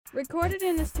Recorded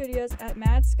in the studios at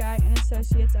Mad Sky and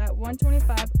Associates at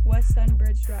 125 West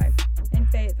Sunbridge Drive in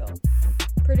Fayetteville.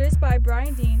 Produced by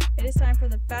Brian Dean, it is time for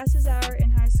the fastest hour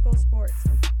in high school sports.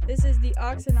 This is the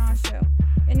Ox and Oz Show.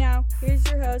 And now, here's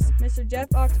your host, Mr. Jeff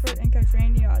Oxford and Coach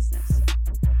Randy Osnes.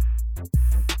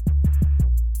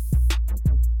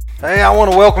 Hey, I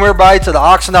want to welcome everybody to the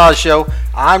Ox and Oz Show.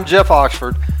 I'm Jeff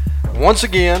Oxford. Once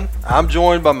again, I'm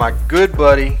joined by my good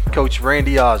buddy, Coach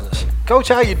Randy Osnes. Coach,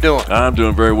 how you doing? I'm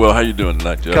doing very well. How you doing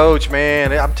tonight, Jeff? Coach,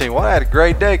 man, I'm telling you what, I had a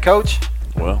great day, Coach.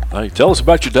 Well, hey, tell us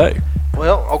about your day.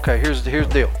 Well, okay, here's the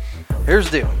deal. Here's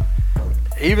the deal.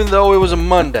 Even though it was a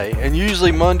Monday, and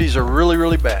usually Mondays are really,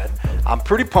 really bad, I'm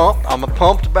pretty pumped. I'm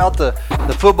pumped about the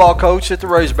football coach that the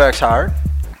Razorbacks hired.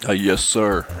 Yes,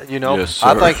 sir. You know, yes, sir.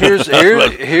 I think here's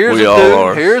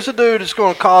a dude that's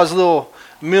going to cause a little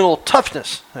mental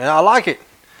toughness, and I like it.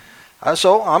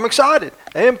 So I'm excited.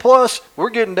 And plus,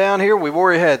 we're getting down here. We've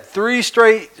already had three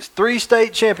state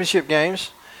championship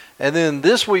games. And then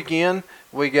this weekend,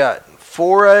 we got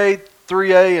 4A,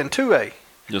 3A, and 2A.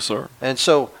 Yes, sir. And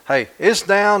so, hey, it's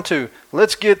down to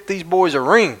let's get these boys a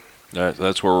ring.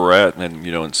 That's where we're at. And,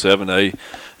 you know, in 7A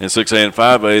and 6A and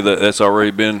 5A, that's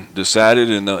already been decided,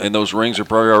 and those rings are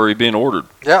probably already being ordered.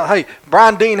 Yeah, hey,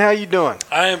 Brian Dean, how you doing?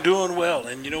 I am doing well.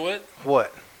 And you know what?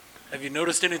 What? Have you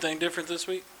noticed anything different this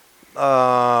week? He's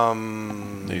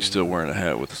still wearing a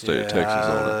hat with the state of Texas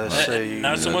on it. See,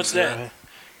 not so much that.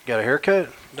 Got a haircut?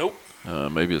 Nope.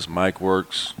 Maybe his mic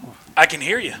works. I can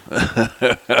hear you.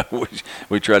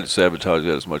 we tried to sabotage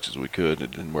that as much as we could, and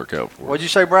it didn't work out for us. What'd you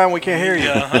say, Brian? We can't hear you.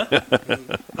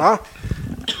 Huh?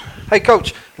 Hey,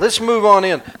 Coach, let's move on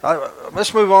in.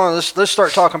 Let's move on. Let's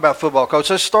start talking about football, Coach.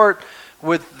 Let's start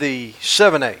with the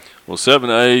 7A. Well,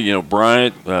 7A, you know,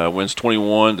 Bryant wins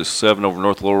 21-7 over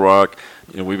North Little Rock.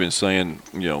 You know, we've been saying,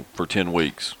 you know, for 10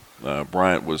 weeks,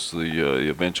 Bryant was the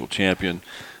eventual champion,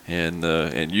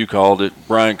 and you called it,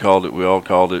 Brian called it, we all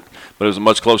called it, but it was a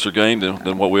much closer game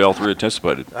than what we all three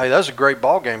anticipated. Hey, that's a great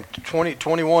ball game,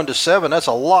 21-7. That's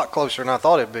a lot closer than I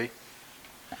thought it'd be.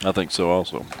 I think so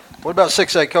also. What about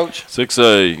 6A, Coach?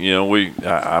 6A, you know,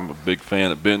 I'm a big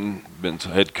fan of Benton's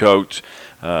head coach.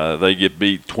 They get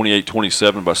beat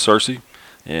 28-27 by Searcy.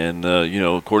 And, you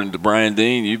know, according to Brian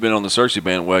Dean, you've been on the Searcy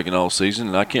bandwagon all season,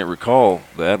 and I can't recall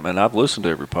that. And I've listened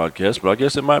to every podcast, but I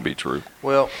guess it might be true.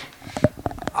 Well,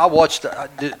 I watched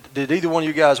it. Did either one of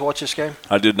you guys watch this game?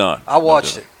 I did not. I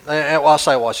watched it. Well, I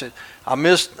say watched it. I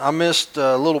missed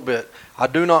a little bit. I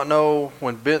do not know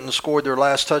when Benton scored their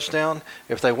last touchdown,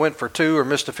 if they went for two or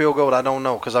missed a field goal. I don't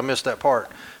know because I missed that part.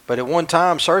 But at one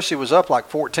time, Searcy was up like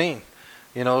 14,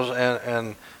 you know,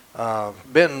 and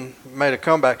Benton made a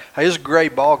comeback. Hey, it's a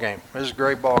great ball game.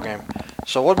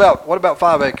 So what about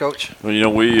 5A, Coach? Well, you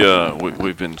know,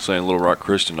 we've been saying Little Rock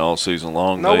Christian all season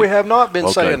long. No, we have not been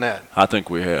saying that. I think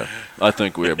we have.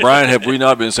 Brian, have we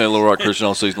not been saying Little Rock Christian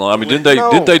all season long? I mean,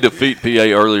 didn't they defeat PA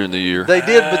earlier in the year? They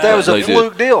did, but that was a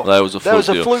fluke deal. That was a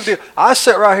fluke deal. I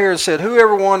sat right here and said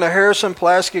whoever won the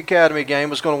Harrison-Pulaski Academy game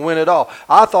was going to win it all.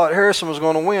 I thought Harrison was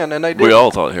going to win, and they did. We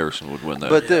all thought Harrison would win that.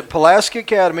 But the Pulaski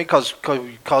Academy caused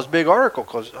big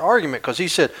argument because he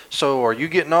said, so are you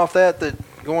getting off that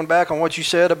going back on what you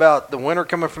said about the winner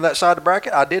coming from that side of the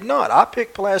bracket? I did not. I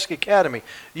picked Pulaski Academy.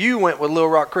 You went with Little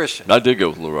Rock Christian. I did go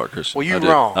with Little Rock Christian. Well, you're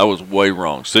wrong. I was way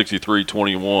wrong.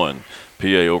 63-21, PA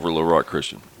over Little Rock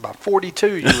Christian. By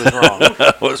 42, you was wrong.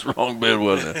 I was wrong, Ben,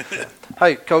 wasn't it?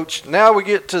 Hey, Coach, now we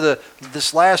get to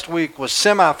this last week was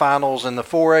semifinals in the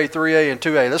 4A, 3A, and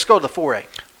 2A. Let's go to the 4A.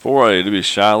 4A, it'll be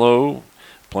Shiloh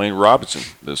playing Robinson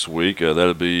this week.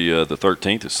 That'll be the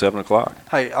 13th at 7 o'clock.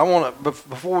 Hey, I want to,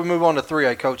 before we move on to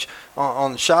 3A, Coach,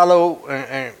 on Shiloh,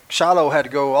 and Shiloh had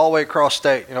to go all the way across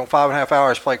state, 5.5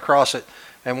 hours, play cross it,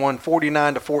 and won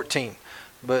 49-14.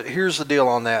 But here's the deal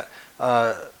on that.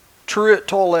 Truett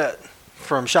Tollett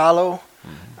from Shiloh,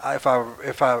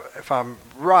 if I'm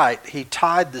right, he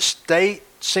tied the state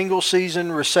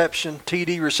single-season reception,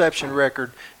 TD reception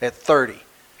record at 30.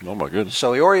 Oh, my goodness.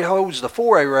 So he already holds the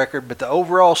 4A record, but the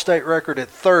overall state record at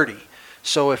 30.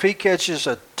 So if he catches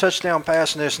a touchdown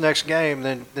pass in this next game,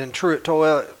 then Truett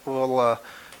Tollett will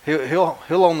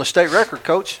he'll own the state record,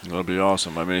 Coach. That'll be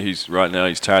awesome. I mean, he's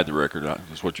tied the record.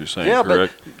 That's what you're saying,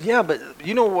 correct? Yeah, but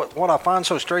you know what I find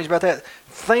so strange about that?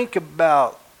 Think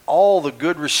about all the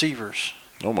good receivers.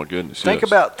 Oh, my goodness. Think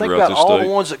about all the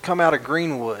ones that come out of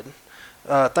Greenwood.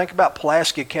 Think about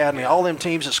Pulaski Academy, all them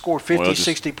teams that score 50,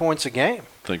 60 points a game.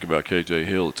 Think about KJ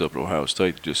Hill. It's up at Ohio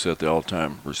State. That just set the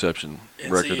all-time reception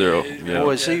record there.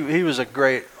 He was a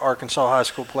great Arkansas high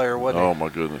school player, wasn't he? Oh, my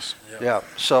goodness. Yeah.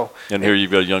 So. And here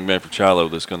you've got a young man from Shiloh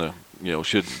that's going to,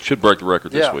 should break the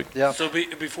record this week. Yeah. So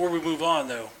before we move on,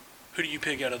 though, who do you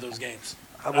pick out of those games?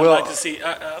 I'd like to see.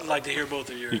 I'd like to hear both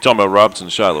of your. You're talking about Robinson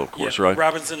and Shiloh, of course, right?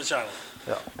 Robinson and Shiloh.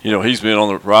 Yeah. You know, he's been on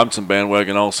the Robinson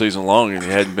bandwagon all season long, and he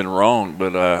hadn't been wrong.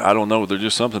 But I don't know. There's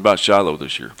just something about Shiloh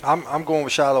this year. I'm going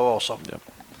with Shiloh also. Yeah.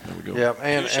 There we go. Yeah,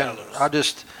 and I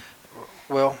just,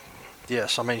 well,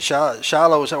 yes. I mean,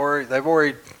 Shiloh's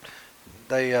already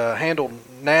they handled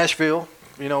Nashville,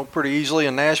 you know, pretty easily,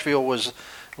 and Nashville was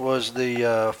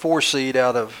the 4 seed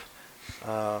out of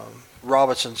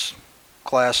Robinson's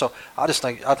class. So I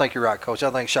think you're right, Coach. I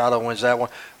think Shiloh wins that one.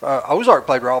 Ozark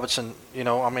played Robinson. You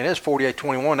know, I mean, it's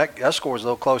 48-21. That score is a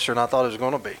little closer than I thought it was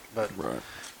going to be. But right.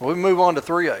 We move on to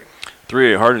 3A.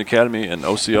 3A, Hardin Academy and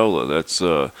Osceola. That's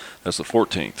the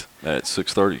 14th at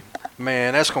 6:30.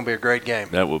 Man, that's going to be a great game.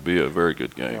 That will be a very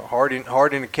good game. You know,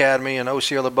 Hardin Academy and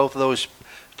Osceola, both of those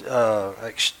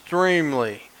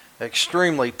extremely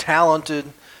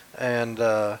talented and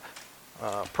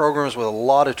programs with a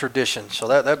lot of tradition. So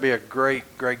that'd be a great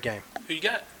game. Who you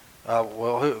got?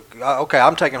 Okay,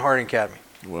 I'm taking Hardin Academy.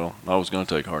 Well, I was going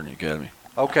to take Hardin Academy.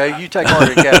 Okay, you take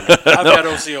Hardin Academy. I've got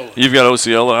Osceola. You've got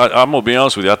Osceola. I'm going to be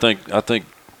honest with you. I think it's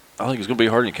going to be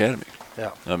Hardin Academy.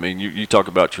 Yeah. I mean, you talk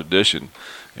about tradition,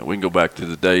 and we can go back to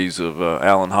the days of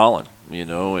Alan Holland, you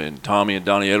know, and Tommy and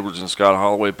Donnie Edwards and Scott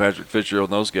Holloway, Patrick Fitzgerald,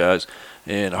 and those guys.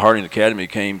 And Hardin Academy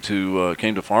came to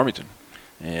Farmington,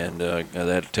 and they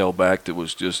had a tailback that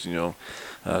was just, you know,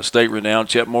 state renowned.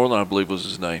 Chet Moreland, I believe, was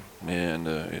his name,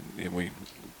 and we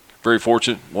very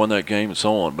fortunate won that game and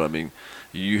so on. But I mean,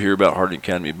 you hear about Hardin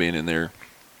Academy being in there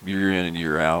year in and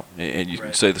year out, and you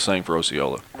can say the same for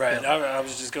Osceola. Right. I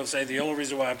was just going to say the only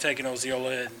reason why I'm taking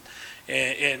Osceola,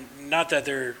 and not that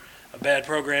they're a bad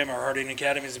program or Hardin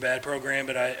Academy is a bad program,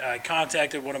 but I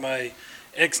contacted one of my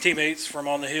ex-teammates from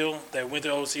on the Hill that went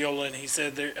to Osceola, and he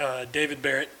said David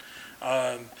Barrett.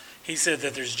 He said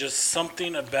that there's just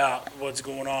something about what's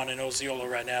going on in Osceola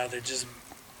right now that just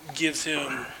gives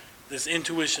him this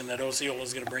intuition that Osceola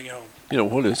is going to bring it home. You know,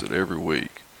 what is it every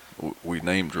week? We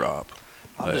name drop.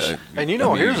 And you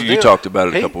know, here's the deal. You talked about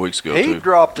it a couple weeks ago, too. He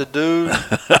dropped a dude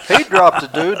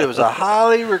that was a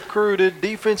highly recruited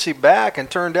defensive back and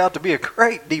turned out to be a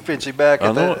great defensive back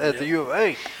at the U of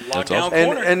A. Lockdown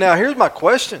corner. And now here's my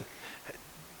question.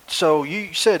 So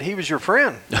you said he was your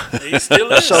friend. He still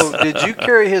is. So did you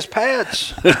carry his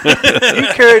pads? You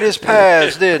carried his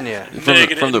pads, didn't you?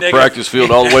 From the practice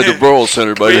field all the way to the Broyles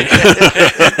Center, baby.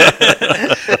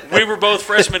 We were both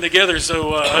freshmen together,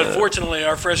 so unfortunately,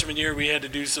 our freshman year we had to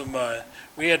do some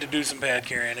pad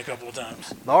carrying a couple of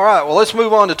times. All right, well let's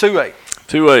move on to 2A.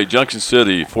 2A, Junction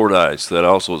City, Fordyce. That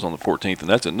also is on the 14th, and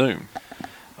that's at noon.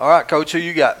 All right, Coach, who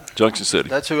you got? Junction City.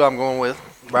 That's who I'm going with.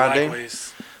 Brian Dean?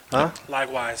 Huh?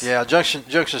 Likewise. Yeah, Junction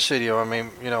City. I mean,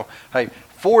 you know, hey,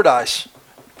 Fordyce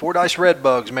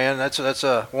Redbugs, man. That's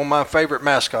one of my favorite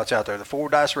mascots out there, the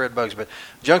Fordyce Redbugs. But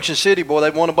Junction City, boy,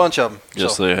 they've won a bunch of them.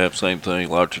 Yes, they have. Same thing. A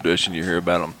lot of tradition. You hear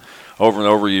about them over and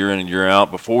over, year in and year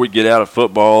out. Before we get out of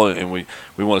football, and we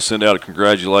want to send out a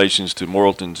congratulations to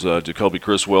Morrilton's Jacoby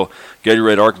Criswell,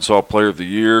 Gatorade Arkansas Player of the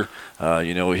Year.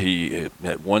 You know, he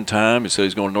at one time he said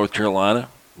he's going to North Carolina.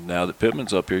 Now that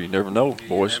Pittman's up here, you never know,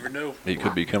 boys. You never know. He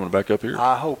could be coming back up here.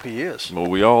 I hope he is. Well,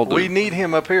 we all do. We need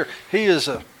him up here. He is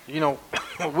a, you know,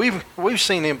 we've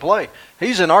seen him play.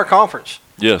 He's in our conference.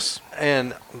 Yes.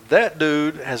 And that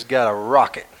dude has got a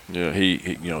rocket. Yeah,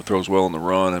 he you know, throws well in the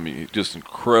run. I mean, just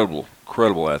incredible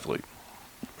athlete.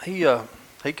 He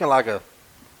can like a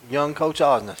young Coach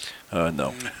Osnes.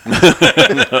 No.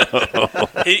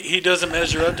 He doesn't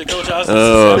measure up to Coach Osnes. Is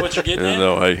that what you're getting at?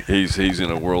 No, hey, he's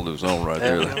in a world of his own right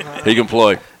there. He can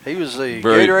play. He was the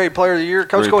Gatorade Player of the Year.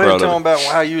 Coach, go ahead and tell him about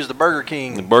how you used the Burger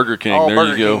King. The Burger King, All there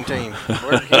Burger you King go. Team.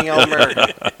 Burger King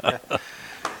All-American. Yeah.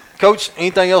 Coach,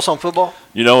 anything else on football?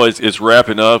 You know, it's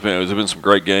wrapping up, and there's been some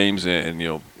great games and you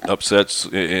know, upsets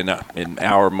in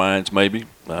our minds maybe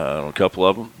on a couple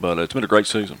of them, but it's been a great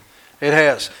season. It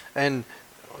has, and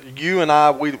you and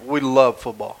I, we love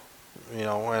football, you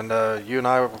know, and you and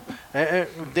I, and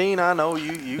Dean, I know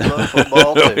you love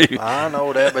football too. I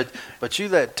know that, but you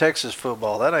that Texas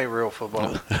football, that ain't real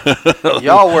football.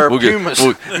 Y'all wear Pumas.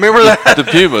 Remember that? The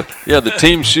Puma, yeah, the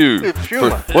team shoe.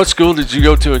 Puma. What school did you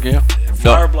go to again?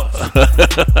 Flower Bluff.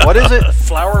 What is it?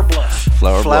 Flower Bluff.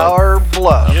 Flower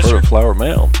Bluff. Yes, Or sir. Flower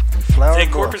Mound. Flower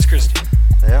St. Bluff. Corpus Christi.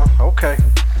 Yeah, okay.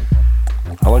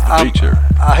 I like the beach here.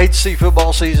 I hate to see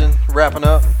football season wrapping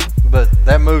up, but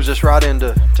that moves us right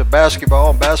into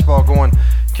basketball. Basketball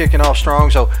kicking off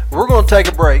strong. So we're going to take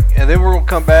a break, and then we're going to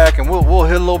come back, and we'll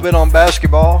hit a little bit on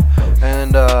basketball,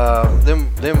 and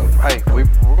then hey, we're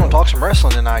going to talk some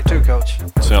wrestling tonight too, Coach.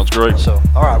 Sounds great. So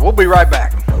all right, we'll be right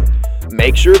back.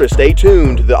 Make sure to stay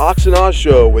tuned to the Ox and Oz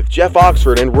Show with Jeff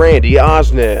Oxford and Randy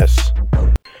Osnes.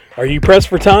 Are you pressed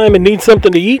for time and need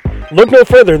something to eat? Look no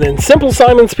further than Simple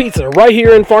Simon's Pizza right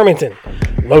here in Farmington.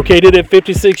 Located at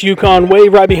 56 Yukon Way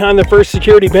right behind the First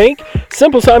Security Bank,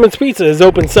 Simple Simon's Pizza is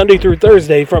open Sunday through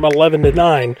Thursday from 11 to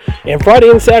 9 and Friday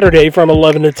and Saturday from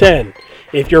 11 to 10.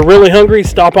 If you're really hungry,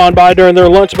 stop on by during their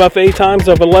lunch buffet times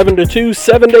of 11 to 2,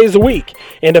 7 days a week,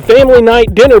 and a family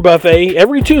night dinner buffet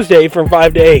every Tuesday from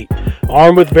 5 to 8.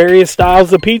 Armed with various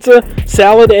styles of pizza,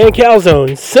 salad, and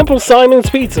calzones, Simple Simon's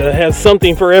Pizza has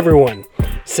something for everyone.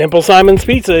 Simple Simon's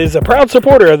Pizza is a proud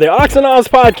supporter of the Ox and Oz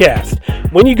podcast.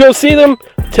 When you go see them,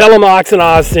 tell them Ox and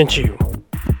Oz sent you.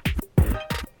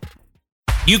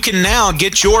 You can now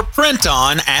get your print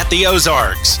on at the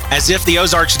Ozarks. As if the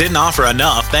Ozarks didn't offer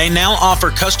enough, they now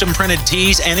offer custom printed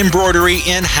tees and embroidery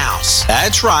in-house.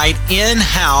 That's right,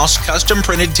 in-house custom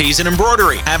printed tees and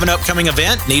embroidery. Have an upcoming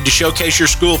event? Need to showcase your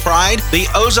school pride? The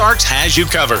Ozarks has you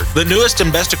covered. The newest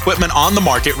and best equipment on the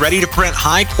market, ready to print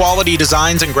high-quality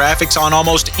designs and graphics on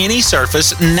almost any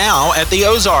surface, now at the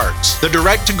Ozarks. The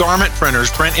direct-to-garment printers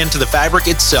print into the fabric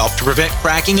itself to prevent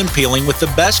cracking and peeling with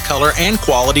the best color and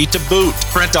quality to boot.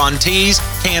 Print on tees,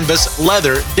 canvas,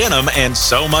 leather, denim, and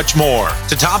so much more.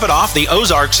 To top it off, the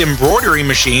Ozarks embroidery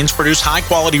machines produce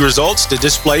high-quality results to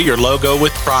display your logo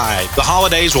with pride. The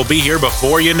holidays will be here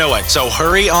before you know it, so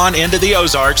hurry on into the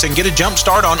Ozarks and get a jump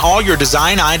start on all your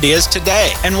design ideas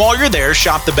today. And while you're there,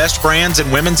 shop the best brands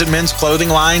in women's and men's clothing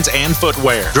lines and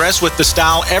footwear. Dress with the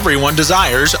style everyone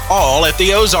desires, all at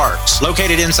the Ozarks.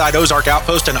 Located inside Ozark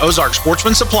Outpost and Ozark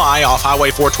Sportsman Supply off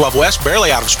Highway 412 West,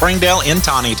 barely out of Springdale in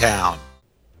Tawnytown.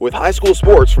 With high school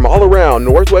sports from all around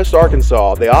Northwest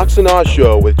Arkansas, the Ox and Oz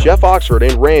Show with Jeff Oxford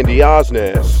and Randy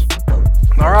Osnes.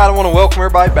 All right, I want to welcome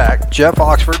everybody back. Jeff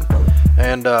Oxford,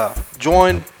 and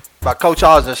joined by Coach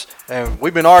Osnes. And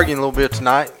we've been arguing a little bit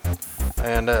tonight.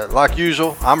 And like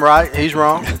usual, I'm right, he's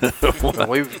wrong.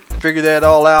 We've figured that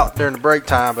all out during the break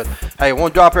time. But, hey, I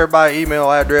want to drop everybody an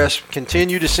email address.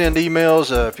 Continue to send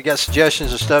emails if you got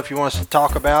suggestions of stuff you want us to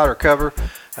talk about or cover.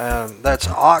 That's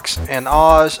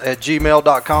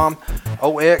oxandoz@gmail.com,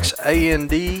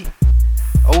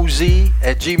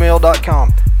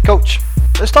 oxandoz@gmail.com. Coach,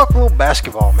 let's talk a little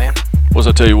basketball, man. Well,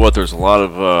 I tell you what, there's a lot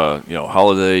of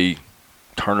holiday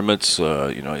tournaments.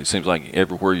 It seems like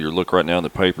everywhere you look right now in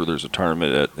the paper, there's a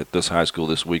tournament at this high school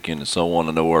this weekend and so on.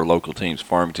 I know our local teams,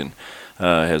 Farmington,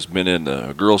 has been in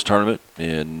a girls tournament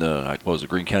in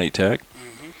Greene County Tech.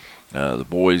 The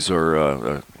boys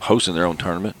are hosting their own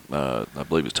tournament. I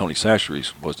believe it's Tony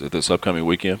Sashery's this upcoming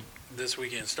weekend. This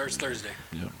weekend starts Thursday.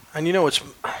 Yeah. And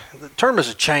the tournaments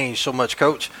have changed so much,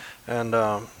 Coach. And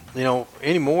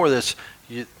anymore they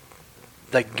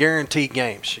guarantee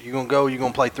games. You're gonna go. You're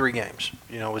gonna play 3 games.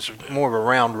 It's more of a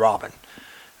round robin.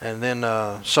 And then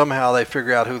somehow they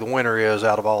figure out who the winner is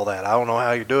out of all that. I don't know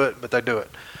how you do it, but they do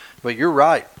it. But you're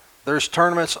right. There's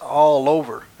tournaments all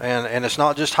over, and it's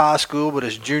not just high school, but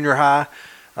it's junior high.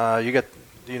 You got,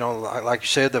 like you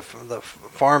said, the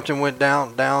Farmington went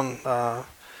down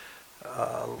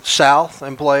south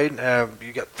and played.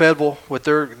 You got Fayetteville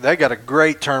they got a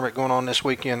great tournament going on this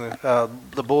weekend.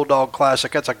 The Bulldog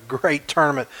Classic, that's a great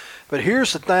tournament. But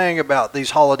here's the thing about these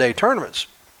holiday tournaments,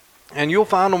 and you'll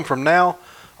find them from now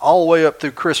all the way up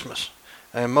through Christmas.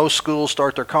 And most schools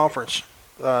start their conference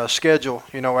schedule,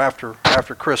 after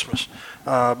Christmas.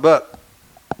 But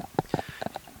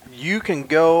you can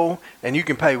go and you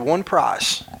can pay one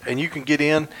price, and you can get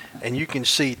in and you can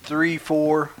see 3,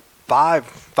 4,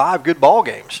 5 good ball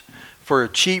games for a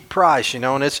cheap price,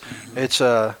 and it's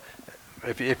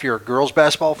if you're a girls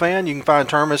basketball fan, you can find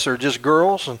tournaments that are just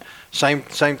girls, and same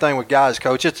thing with guys,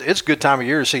 Coach. It's a good time of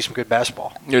year to see some good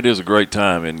basketball. It is a great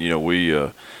time, and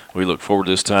we look forward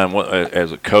to this time.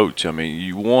 As a coach,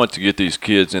 you want to get these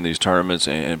kids in these tournaments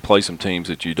and play some teams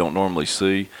that you don't normally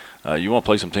see. You want to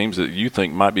play some teams that you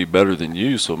think might be better than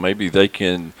you, so maybe they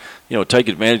can, take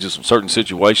advantage of some certain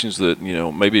situations that,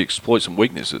 maybe exploit some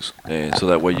weaknesses. And so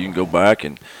that way you can go back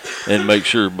and make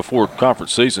sure before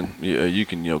conference season, you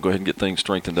can, go ahead and get things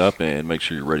strengthened up and make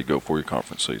sure you're ready to go for your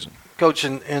conference season. Coach,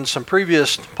 in some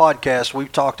previous podcasts,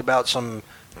 we've talked about some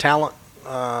talent,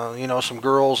 some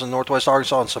girls in Northwest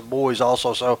Arkansas and some boys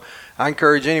also. So I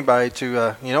encourage anybody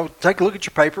to, take a look at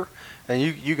your paper, and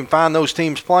you can find those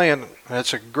teams playing.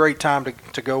 It's a great time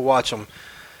to go watch them.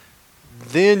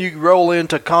 Then you roll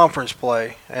into conference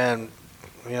play, and,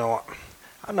 I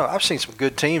know I've seen some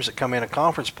good teams that come into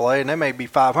conference play, and they may be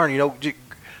 500.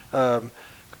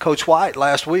 Coach White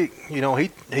last week,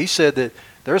 he said that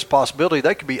there's a possibility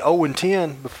they could be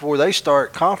 0-10 before they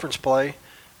start conference play.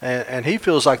 And he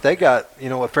feels like they got,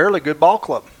 a fairly good ball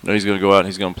club. He's going to go out and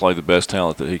he's going to play the best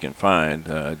talent that he can find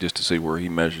just to see where he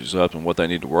measures up and what they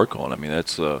need to work on.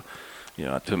 That's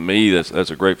To me,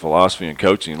 that's a great philosophy in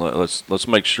coaching. Let's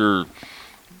make sure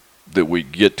that we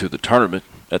get to the tournament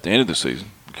at the end of the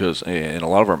season, because in a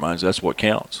lot of our minds, that's what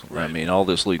counts. Right. I mean, all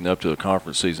this leading up to the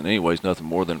conference season anyway is nothing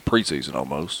more than preseason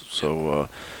almost. So,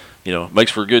 it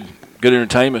makes for good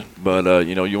entertainment, but,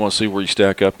 you want to see where you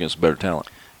stack up against better talent.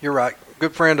 You're right.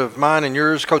 Good friend of mine and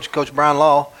yours, Coach Brian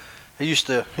Law, he used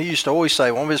to always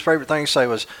say, one of his favorite things to say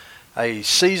was, a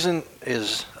season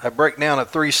is a breakdown of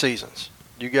 3 seasons.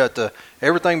 You got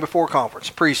everything before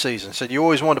conference, preseason. Said you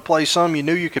always wanted to play some you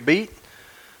knew you could beat,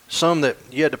 some that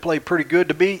you had to play pretty good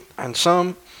to beat, and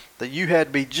some that you had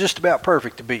to be just about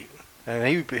perfect to beat. And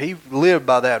he lived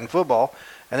by that in football.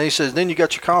 And then he says, then you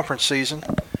got your conference season,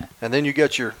 and then you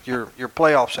got your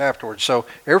playoffs afterwards. So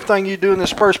everything you do in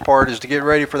this first part is to get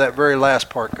ready for that very last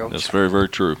part, Coach. That's very, very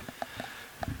true.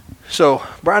 So,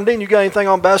 Brian Dean, you got anything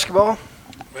on basketball?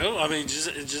 Well, I mean,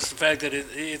 just the fact that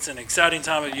it's an exciting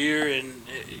time of year, and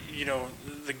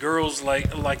the girls,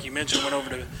 like you mentioned, went over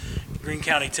to Greene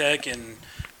County Tech and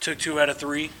took 2 out of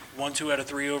 3, won 2 out of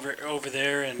 3 over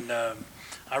there, and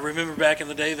I remember back in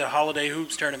the day the Holiday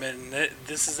Hoops tournament, and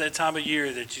this is that time of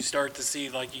year that you start to see,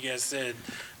 like you guys said,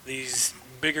 these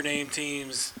bigger name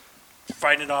teams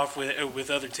fighting it off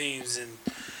with other teams, and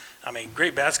I mean,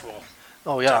 great basketball.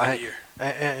 Oh yeah,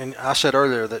 and I said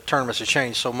earlier that tournaments have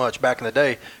changed so much. Back in the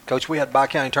day, Coach, we had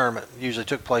bi-county tournament usually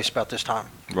took place about this time.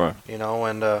 Right.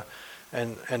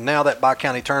 And now that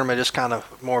bi-county tournament is kind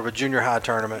of more of a junior high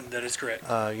tournament. That is correct.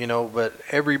 But in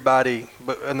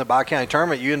the bi-county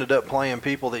tournament, you ended up playing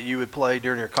people that you would play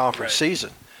during your conference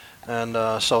season, and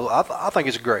so I think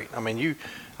it's great. I mean,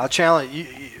 I challenge you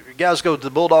guys go to the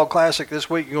Bulldog Classic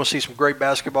this week. You're going to see some great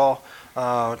basketball.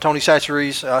 Tony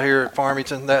Satcheries out here at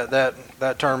Farmington.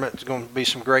 That tournament is going to be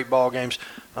some great ball games.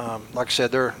 Like I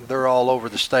said, they're all over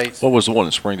the state. What was the one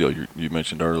in Springdale you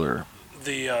mentioned earlier?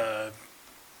 The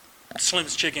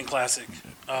Slim's Chicken Classic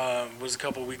was a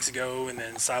couple weeks ago, and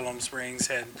then Siloam Springs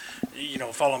had,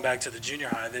 fallen back to the junior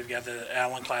high. They've got the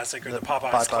Allen Classic or the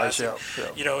Popeyes Classic.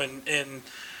 Yeah. And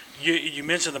you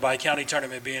mentioned the bi-county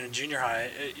tournament being in junior high.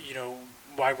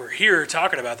 While we're here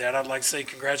talking about that, I'd like to say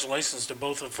congratulations to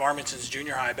both of Farmington's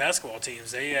junior high basketball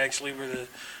teams. They actually were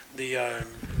the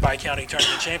bi-county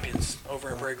tournament champions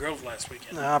over at Prairie Grove last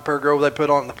weekend. Prairie Grove, they put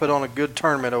on a good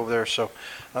tournament over there. So,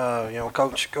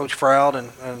 Coach Froud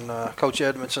and Coach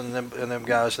Edmondson and them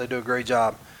guys, they do a great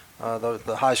job.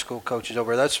 The high school coaches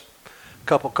over there. That's a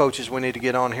couple coaches we need to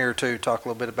get on here too, talk a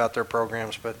little bit about their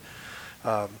programs. But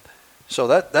so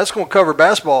that's going to cover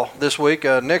basketball this week.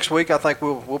 Next week, I think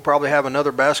we'll probably have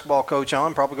another basketball coach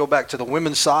on. Probably go back to the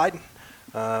women's side.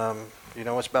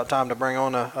 It's about time to bring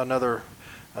on another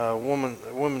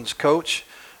women's coach.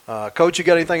 Coach, you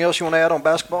got anything else you want to add on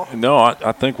basketball? No,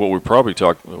 I think what we probably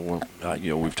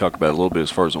we've talked about a little bit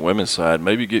as far as the women's side.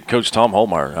 Maybe get Coach Tom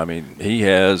Holmeyer. I mean, he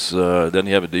has doesn't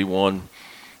he have a D1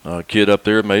 kid up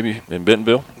there maybe in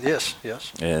Bentonville? Yes.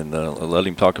 And let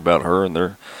him talk about her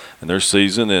and their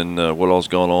season and what all's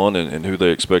going on and who they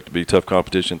expect to be tough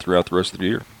competition throughout the rest of the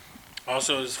year.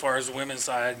 Also, as far as the women's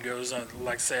side goes, I'd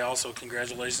like to say also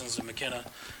congratulations to McKenna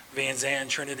Van Zandt,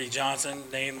 Trinity Johnson,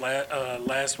 named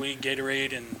last week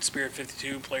Gatorade and Spirit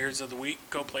 52 Players of the Week,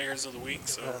 Co-Players of the Week.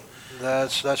 So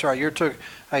that's right.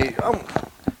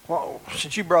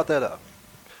 Since you brought that up,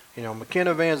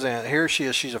 McKenna Van Zandt, here she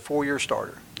is. She's a 4-year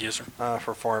starter. Yes, sir.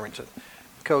 For Farmington.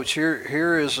 Coach,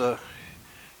 here is a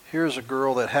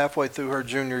girl that halfway through her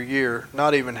junior year,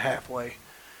 not even halfway,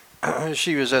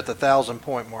 she was at the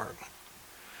 1,000-point mark,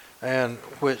 and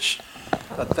which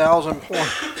 1,000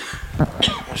 points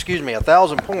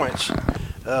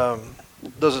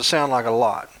doesn't sound like a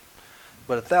lot,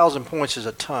 but 1,000 points is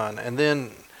a ton. And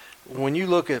then when you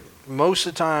look at most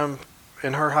of the time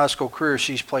in her high school career,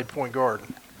 she's played point guard.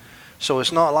 So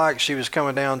it's not like she was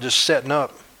coming down just setting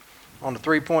up on the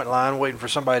 3-point line waiting for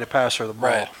somebody to pass her the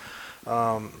ball. Right.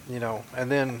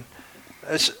 And then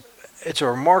it's a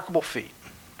remarkable feat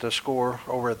to score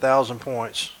over 1,000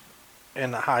 points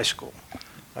in the high school.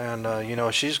 And,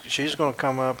 she's going to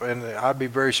come up, and I'd be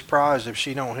very surprised if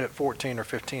she don't hit 1,400 or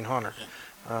 1,500.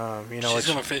 She's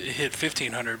going to hit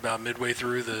 1,500 about midway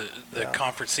through the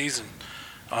conference season,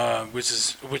 which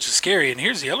is scary. And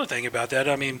here's the other thing about that.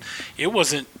 I mean, it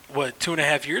wasn't,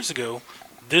 2.5 years ago,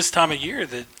 this time of year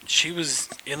that she was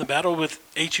in the battle with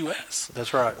HUS.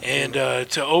 That's right. And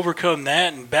to overcome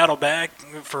that and battle back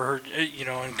for her,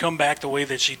 and come back the way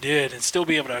that she did and still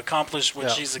be able to accomplish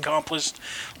what she's accomplished,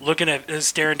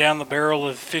 staring down the barrel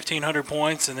of 1,500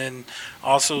 points and then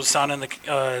also signing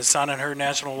her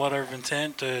national letter of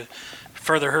intent to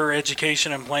further her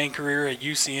education and playing career at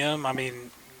UCM. I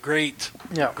mean,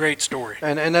 great story.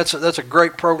 And that's a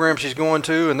great program she's going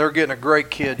to, and they're getting a great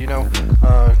kid.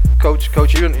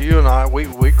 Coach, you and I,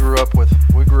 we grew up with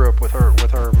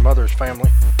her mother's family.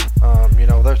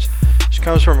 She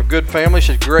comes from a good family.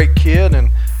 She's a great kid,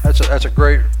 and that's a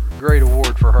great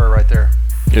award for her right there.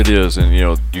 It is, and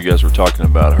you guys were talking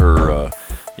about her,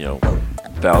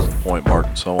 1,000-point mark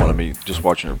and so on. I mean, just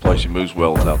watching her play, she moves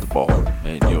well without the ball,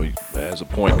 and as a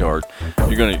point guard,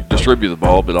 you're going to distribute the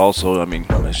ball, but also, I mean,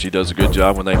 she does a good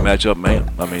job when they match up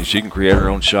man. I mean, she can create her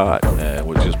own shot,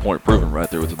 which is point proven right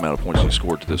there with the amount of points she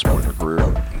scored to this point in her career.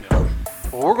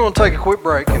 Well, we're going to take a quick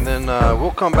break, and then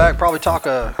we'll come back, probably talk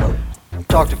to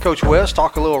Coach West,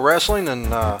 talk a little wrestling, and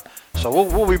so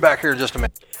we'll be back here in just a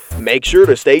minute. Make sure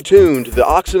to stay tuned to the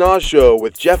Ox and Oz Show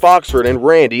with Jeff Oxford and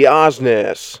Randy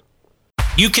Osnes.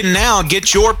 You can now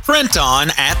get your print on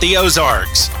at the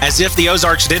Ozarks. As if the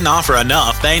Ozarks didn't offer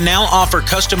enough, they now offer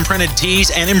custom printed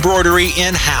tees and embroidery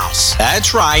in-house.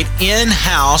 That's right,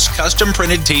 in-house custom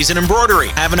printed tees and embroidery.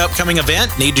 Have an upcoming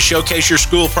event? Need to showcase your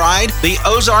school pride? The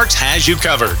Ozarks has you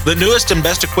covered. The newest and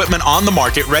best equipment on the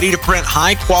market, ready to print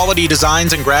high-quality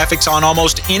designs and graphics on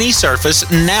almost any surface,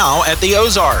 now at the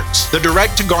Ozarks. The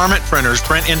direct-to-garment printers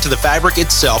print into the fabric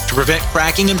itself to prevent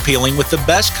cracking and peeling with the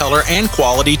best color and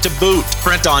quality to boot.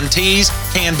 Print on tees,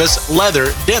 canvas, leather,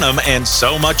 denim, and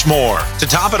so much more. To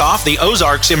top it off, the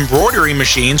Ozarks embroidery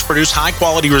machines produce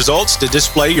high-quality results to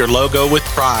display your logo with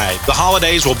pride. The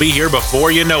holidays will be here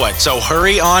before you know it, so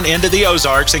hurry on into the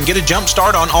Ozarks and get a jump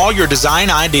start on all your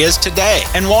design ideas today.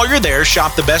 And while you're there,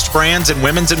 shop the best brands in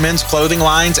women's and men's clothing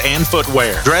lines and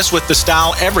footwear. Dress with the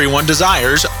style everyone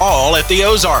desires, all at the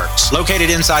Ozarks. Located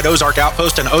inside Ozark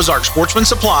Outpost and Ozark Sportsman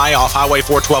Supply off Highway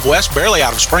 412 West, barely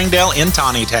out of Springdale in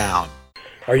Town.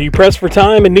 Are you pressed for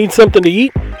time and need something to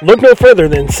eat? Look no further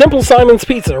than Simple Simon's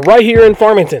Pizza right here in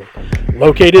Farmington.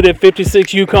 Located at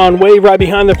 56 Yukon Way right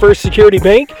behind the First Security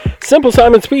Bank, Simple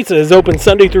Simon's Pizza is open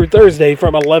Sunday through Thursday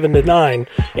from 11 to 9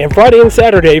 and Friday and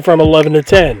Saturday from 11 to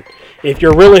 10. If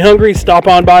you're really hungry, stop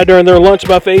on by during their lunch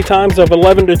buffet times of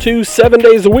 11 to 2, 7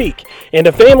 days a week, and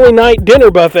a family night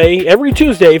dinner buffet every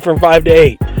Tuesday from 5 to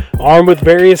 8. Armed with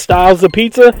various styles of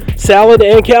pizza, salad,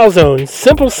 and calzones,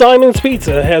 Simple Simon's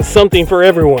Pizza has something for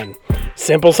everyone.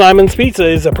 Simple Simon's Pizza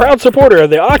is a proud supporter of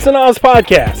the Ox and Oz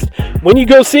podcast. When you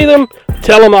go see them,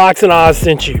 tell them Ox and Oz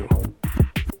sent you.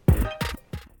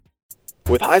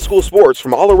 With high school sports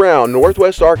from all around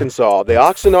Northwest Arkansas, the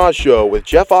Ox and Oz Show with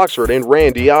Jeff Oxford and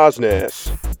Randy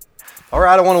Osnes. All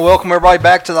right, I want to welcome everybody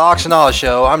back to the Ox and Oz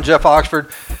Show. I'm Jeff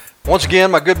Oxford. Once again,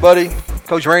 my good buddy,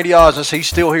 Coach Randy Osnes, he's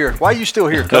still here. Why are you still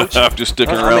here, Coach? I'm just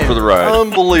sticking around for the ride.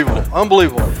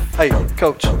 Unbelievable. Hey,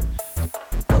 Coach,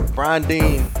 Brian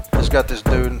Dean has got this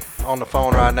dude on the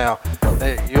phone right now.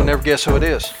 Hey, you'll never guess who it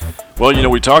is. Well,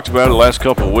 we talked about it the last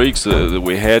couple of weeks that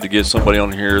we had to get somebody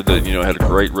on here that, had a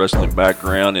great wrestling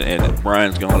background, and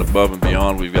Brian's gone above and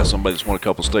beyond. We've got somebody that's won a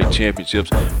couple state championships.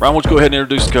 Brian, why don't you go ahead and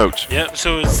introduce the coach? Yep,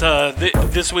 so it's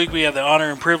this week we have the honor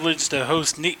and privilege to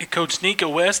host Coach Nika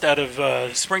West out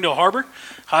of Springdale Har-Ber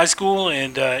High School,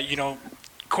 and,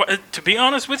 to be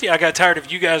honest with you, I got tired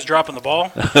of you guys dropping the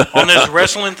ball on this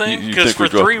wrestling thing, because for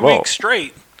 3 weeks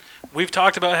straight, we've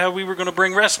talked about how we were going to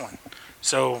bring wrestling.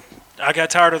 So I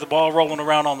got tired of the ball rolling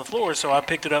around on the floor, so I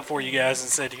picked it up for you guys and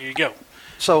said, here you go.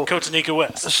 So Coach Nika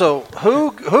West. So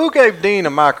who gave Dean a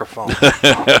microphone?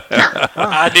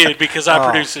 I did, because I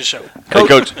produced this show.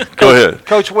 Coach, go ahead.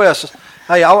 Coach West,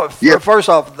 hey, first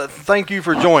off, thank you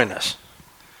for joining us.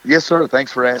 Yes, sir.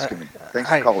 Thanks for asking me. Thanks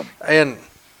for calling me. And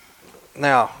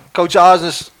now, Coach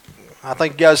Osnes, I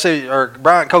think you guys said, or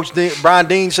Brian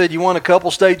Dean said you won a couple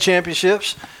state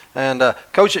championships. And,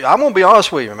 Coach, I'm going to be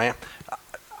honest with you, man.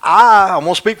 I'm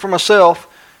going to speak for myself.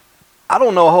 I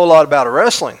don't know a whole lot about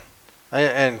wrestling.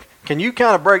 And can you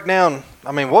kind of break down,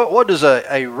 what does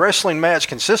a wrestling match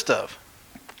consist of?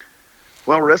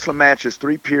 Well, a wrestling match is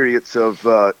 3 periods of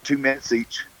 2 minutes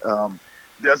each.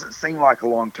 Doesn't seem like a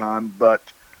long time, but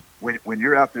when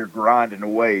you're out there grinding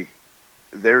away,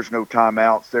 there's no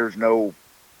timeouts. There's no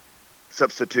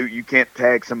substitute. You can't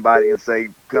tag somebody and say,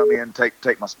 come in,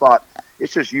 take my spot.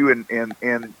 It's just you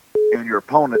and your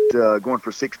opponent going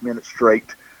for 6 minutes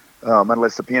straight,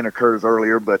 unless the pin occurs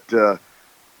earlier. But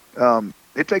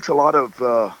it takes a lot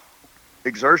of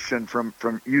exertion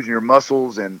from using your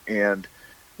muscles, and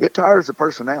it tires the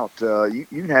person out. You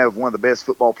can have one of the best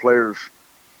football players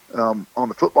on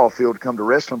the football field come to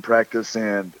wrestling practice,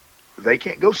 and they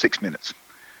can't go 6 minutes.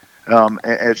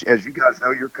 As you guys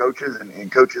know, you're coaches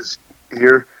and coaches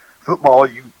here. Football,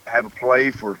 you have a play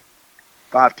for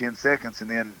 5-10 seconds, and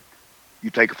then you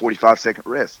take a 45-second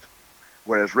rest.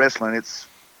 Whereas wrestling,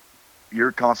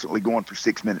 you're constantly going for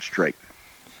 6 minutes straight.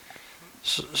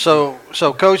 So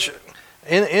Coach,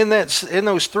 in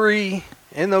those three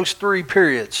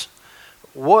periods,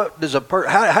 what does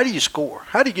how do you score?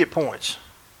 How do you get points?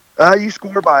 You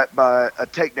score by a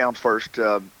takedown first.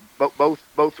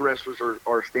 Both wrestlers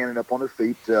are standing up on their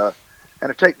feet, and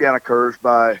a takedown occurs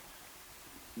by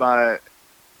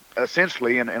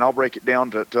essentially, and I'll break it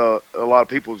down to a lot of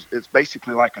people. It's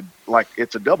basically like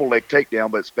it's a double leg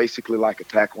takedown, but it's basically like a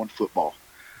tackle in football.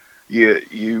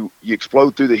 You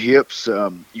explode through the hips,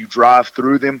 you drive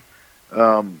through them,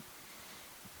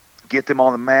 get them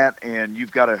on the mat, and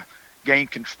you've got to gain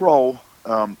control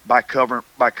by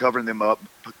covering them up,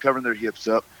 covering their hips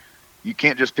up. You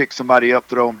can't just pick somebody up,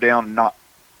 throw them down, and not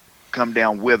come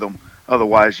down with them.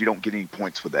 Otherwise, you don't get any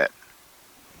points for that.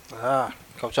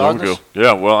 Coach Osnes?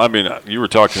 Yeah, well, I mean, you were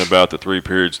talking about the 3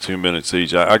 periods, 2 minutes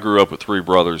each. I grew up with 3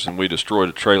 brothers, and we destroyed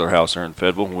a trailer house there in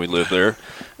Fayetteville when we lived there.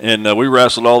 And we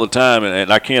wrestled all the time,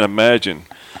 and I can't imagine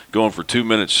going for 2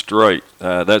 minutes straight.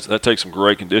 That takes some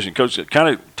great conditioning. Coach, kind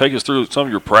of take us through some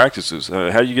of your practices.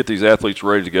 How do you get these athletes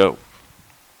ready to go?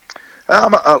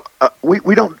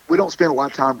 We don't spend a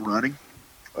lot of time running.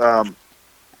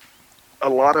 A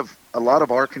lot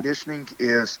of our conditioning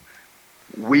is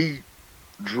we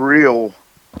drill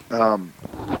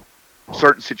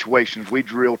certain situations. We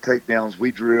drill takedowns.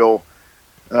 We drill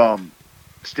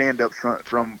stand up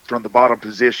from the bottom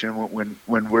position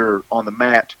when we're on the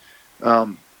mat.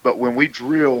 But when we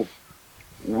drill,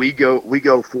 we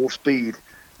go full speed,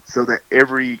 so that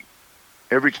every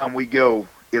time we go,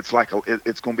 it's like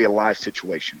it's going to be a live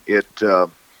situation.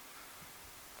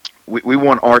 We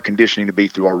want our conditioning to be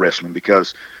through our wrestling,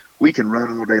 because we can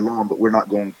run all day long, but we're not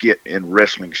going to get in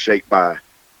wrestling shape by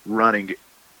running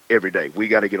every day. We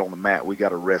got to get on the mat. We got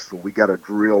to wrestle. We got to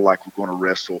drill like we're going to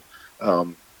wrestle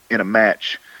in a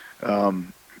match.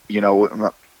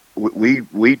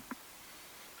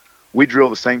 We drill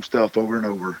the same stuff over and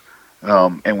over,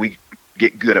 and we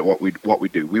get good at what we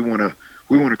do. We want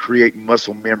to create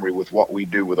muscle memory with what we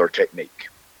do with our technique.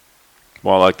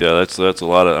 Well, I like that. That's a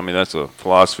lot of. I mean, that's a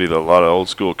philosophy that a lot of old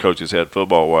school coaches had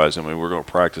football wise. I mean, we're going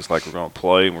to practice like we're going to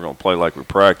play, and we're going to play like we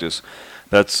practice.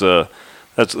 That's a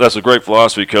great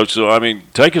philosophy, Coach. So, I mean,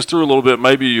 take us through a little bit,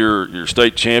 maybe your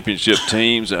state championship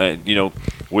teams. And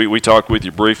we talked with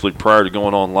you briefly prior to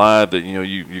going on live that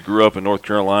you grew up in North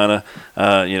Carolina.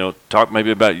 Talk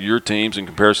maybe about your teams in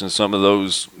comparison to some of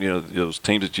those those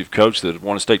teams that you've coached that have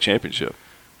won a state championship.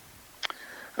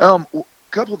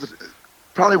 Couple of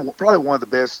probably one of the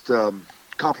best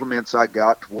compliments I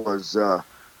got was a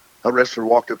wrestler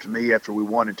walked up to me after we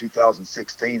won in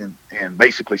 2016 and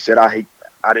basically said, I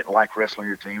didn't like wrestling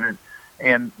your team.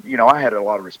 And I had a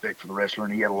lot of respect for the wrestler,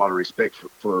 and he had a lot of respect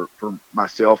for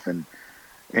myself and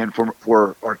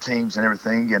for our teams and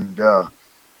everything. And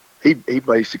he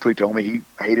basically told me he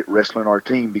hated wrestling our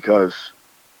team because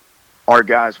our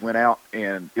guys went out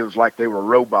and it was like they were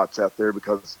robots out there,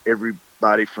 because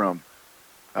everybody from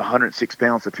 106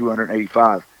 pounds to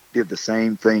 285 did the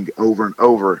same thing over and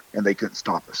over, and they couldn't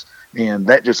stop us. And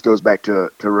that just goes back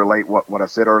to relate what I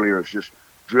said earlier, is just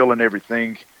drilling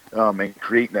everything and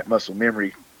creating that muscle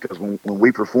memory. Because when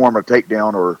we perform a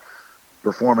takedown or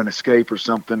perform an escape or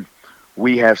something,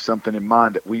 we have something in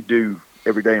mind that we do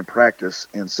every day in practice.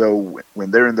 And so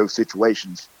when they're in those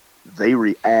situations, they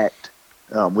react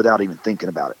without even thinking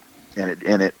about it,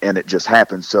 and it just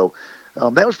happens. So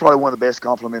that was probably one of the best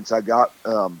compliments I got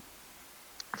from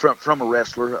a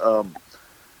wrestler.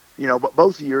 But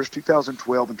both years,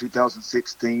 2012 and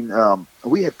 2016,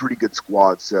 we had pretty good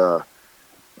squads.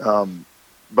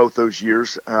 Both those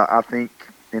years, I think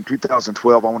in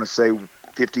 2012, I want to say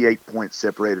 58 points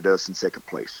separated us in second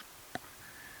place.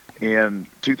 In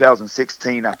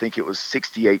 2016, I think it was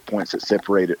 68 points that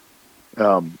separated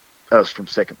us from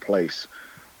second place.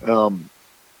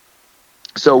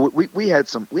 So we had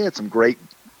some great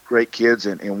kids,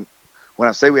 and when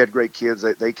I say we had great kids,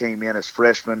 they came in as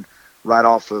freshmen right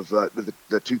off of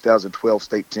the 2012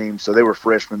 state team. So they were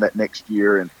freshmen that next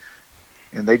year, and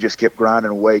they just kept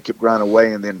grinding away,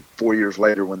 and then 4 years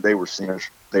later, when they were seniors,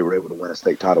 they were able to win a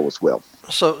state title as well.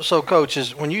 So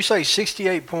coaches, when you say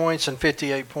 68 points and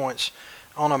 58 points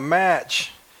on a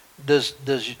match, does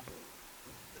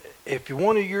if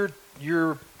one of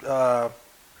your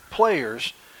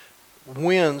players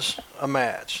wins a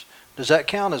match, does that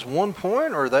count as 1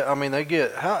 point, or they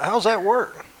get how's that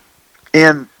work?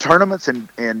 In tournaments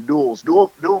and duels,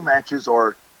 dual matches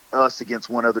are us against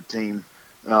one other team,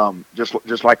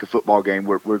 just like a football game.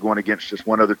 We're going against just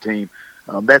one other team.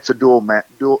 That's a dual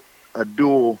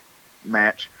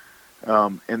match,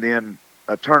 and then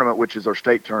a tournament, which is our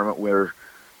state tournament, where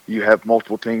you have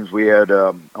multiple teams. We had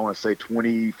I want to say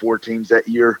 24 teams that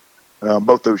year,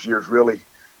 both those years really.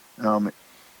 And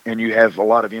you have a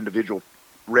lot of individual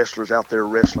wrestlers out there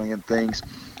wrestling and things.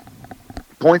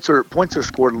 Points are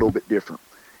scored a little bit different.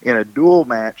 In a dual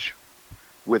match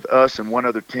with us and one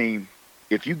other team,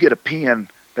 if you get a pin,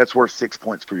 that's worth 6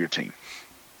 points for your team.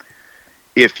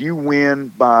 If you win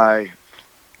by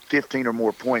 15 or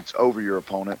more points over your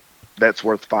opponent, that's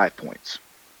worth 5 points.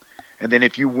 And then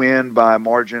if you win by a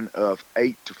margin of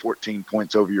 8 to 14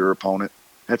 points over your opponent,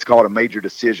 that's called a major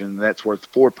decision, and that's worth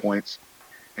 4 points.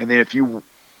 And then if you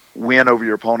win over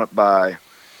your opponent by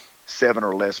 7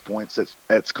 or less points,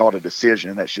 that's called a decision,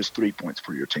 and that's just 3 points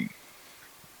for your team.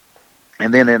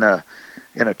 And then in a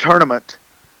tournament,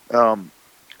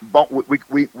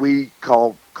 we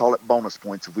call it bonus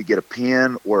points if we get a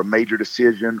pin or a major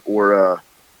decision or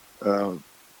a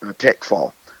tech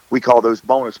fall. We call those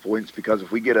bonus points because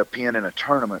if we get a pin in a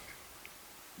tournament,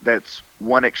 that's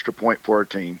 1 extra point for our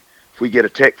team. If we get a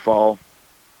tech fall,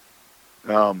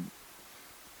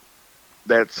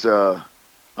 that's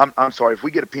I'm sorry. If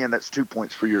we get a pin, that's 2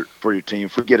 points for your team.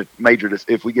 If we get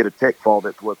a tech fall,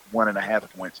 that's worth 1.5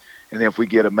 points. And then if we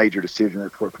get a major decision,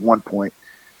 that's worth 1 point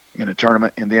in a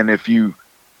tournament. And then if you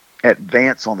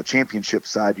advance on the championship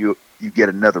side, you get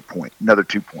another point, another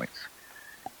 2 points.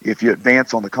 If you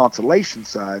advance on the consolation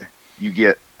side, you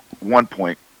get 1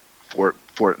 point for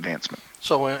advancement.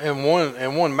 So in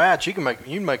one match, you can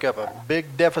make up a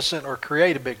big deficit or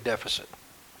create a big deficit.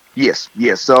 Yes.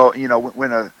 So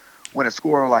when a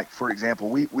score, like for example,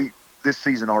 we this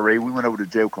season already, we went over to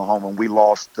J Oklahoma and we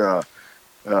lost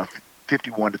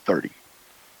 51-30,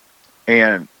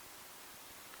 and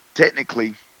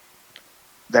technically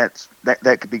that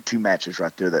could be 2 matches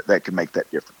right there that could make that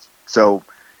difference. So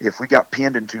if we got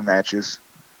pinned in 2 matches,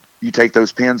 you take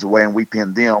those pins away and we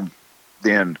pin them,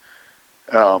 then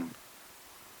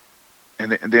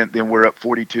then we're up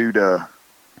 42 to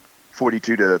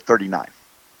 39.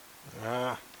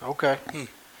 Okay.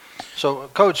 So,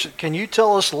 Coach, can you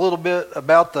tell us a little bit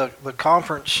about the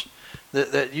conference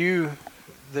that you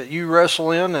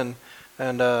wrestle in, and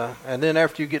then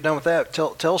after you get done with that,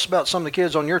 tell us about some of the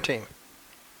kids on your team.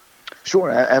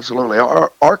 Sure, absolutely.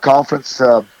 Our conference,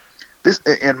 this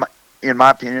in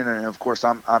my opinion, and of course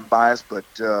I'm biased, but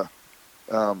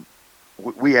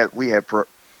we have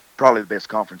probably the best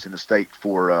conference in the state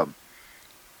for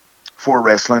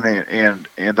wrestling, and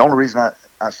the only reason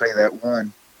I say that,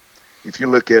 one, if you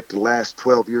look at the last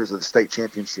 12 years of the state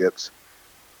championships,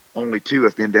 only 2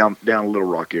 have been down Little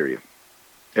Rock area.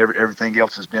 Everything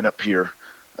else has been up here,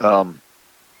 and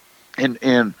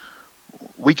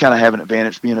we kind of have an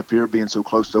advantage being up here, being so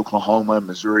close to Oklahoma and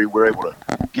Missouri. We're able to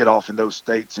get off in those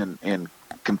states and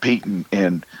compete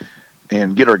and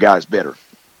get our guys better.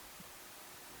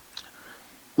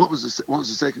 What was the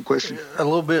second question? A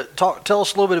little bit. Tell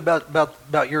us a little bit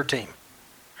about your team.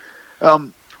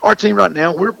 Our team right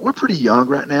now, we're pretty young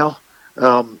right now.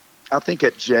 I think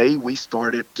at J we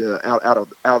started out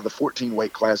of the 14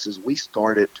 weight classes, we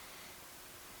started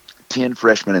 10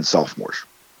 freshmen and sophomores.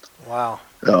 Wow.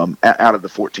 Out of the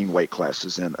 14 weight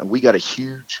classes, and we got a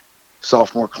huge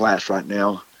sophomore class right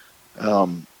now.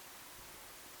 And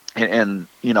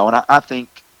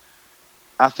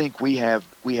I think we have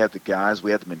the guys,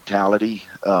 we have the mentality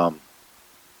to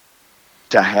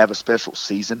have a special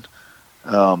season.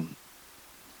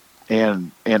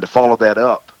 And to follow that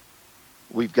up,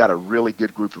 we've got a really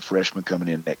good group of freshmen coming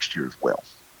in next year as well.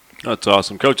 That's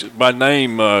awesome, Coach. By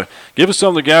name, give us some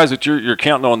of the guys that you're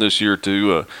counting on this year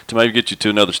to maybe get you to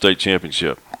another state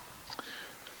championship.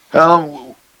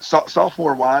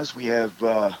 Sophomore wise, we have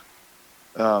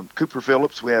Cooper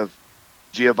Phillips, we have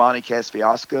Giovanni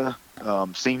Casfiasca.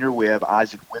 Senior, we have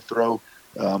Isaac Withrow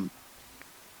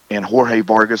and Jorge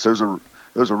Vargas. Those are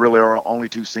really our only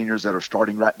 2 seniors that are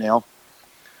starting right now.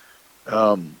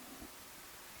 And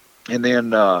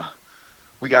then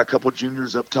we got a couple of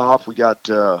juniors up top. We got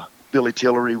Billy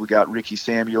Tillery. We got Ricky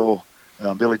Samuel.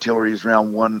 Billy Tillery is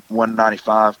around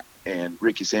 195, and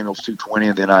Ricky Samuel's 220.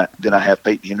 And then I have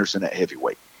Peyton Henderson at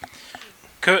heavyweight.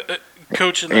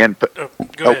 Coach,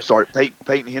 go ahead. Sorry,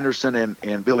 Peyton Henderson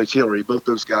and Billy Tillery. Both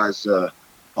those guys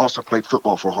also played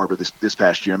football for Har-Ber this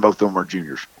past year, and both of them are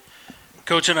juniors.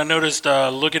 Coach, and I noticed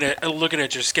looking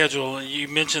at your schedule, you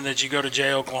mentioned that you go to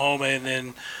J Oklahoma, and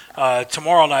then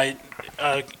tomorrow night,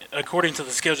 according to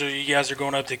the schedule, you guys are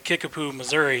going up to Kickapoo,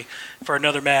 Missouri, for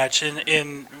another match.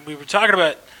 And we were talking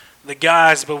about the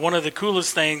guys, but one of the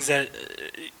coolest things that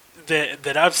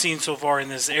I've seen so far in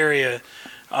this area,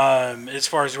 as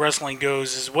far as wrestling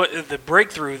goes, is what the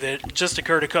breakthrough that just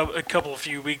occurred a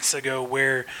few weeks ago,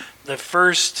 where the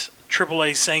first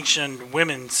AAA sanctioned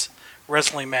women's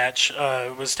wrestling match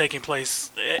was taking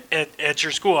place at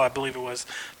your school, I believe it was.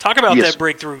 Talk about Yes. that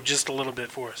breakthrough just a little bit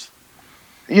for us.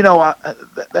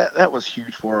 That was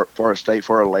huge for our state,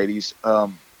 for our ladies.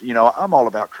 I'm all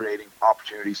about creating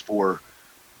opportunities for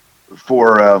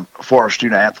our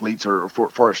student athletes, or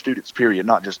for our students, period,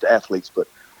 not just athletes. But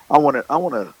I want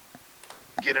to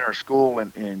get in our school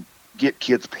and get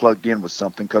kids plugged in with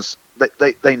something, because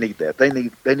they need that. They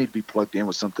need to be plugged in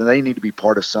with something. They need to be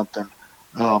part of something.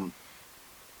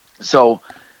 So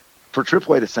for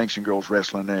AAA to sanction girls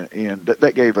wrestling, and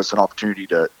that gave us an opportunity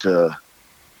to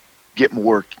get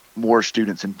more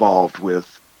students involved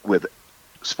with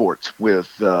sports,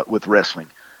 with wrestling.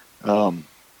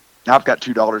 I've got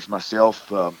 2 daughters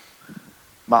myself.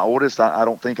 My oldest, I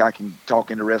don't think I can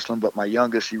talk into wrestling, but my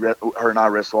youngest, her and I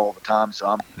wrestle all the time.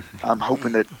 So I'm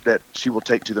hoping that she will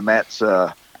take to the mats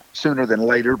sooner than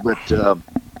later. But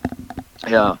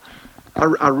yeah,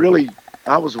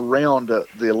 I was around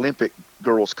the Olympic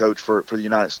girls coach for the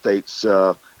United States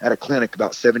at a clinic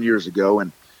about 7 years ago,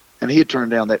 and he had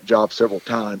turned down that job several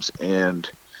times. And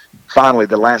finally,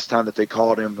 the last time that they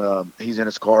called him, he's in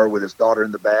his car with his daughter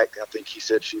in the back. I think he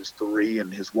said she was 3,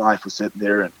 and his wife was sitting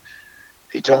there, and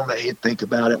he told him that he'd think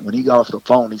about it. When he got off the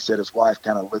phone, he said his wife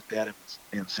kind of looked at him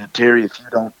and said, "Terry, if you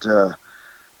don't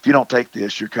take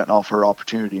this, you're cutting off her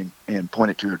opportunity," and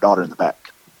pointed to her daughter in the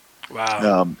back.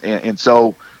 Wow. And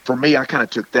so for me, I kind of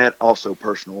took that also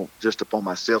personal, just upon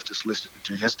myself, just listening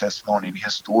to his testimony and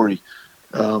his story,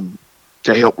 to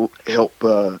help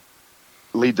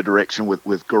lead the direction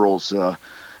with girls.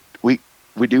 We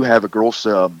do have a girls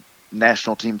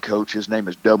national team coach. His name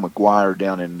is Doug McGuire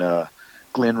down in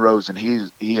Glen Rose, and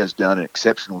he has done an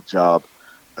exceptional job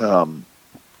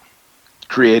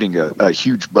creating a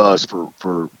huge buzz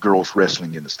for girls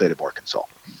wrestling in the state of Arkansas.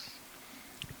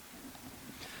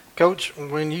 Coach,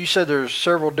 when you said there's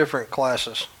several different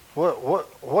classes,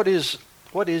 what is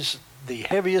the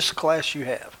heaviest class you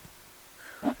have?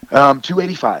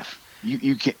 285.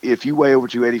 You can, if you weigh over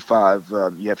 285,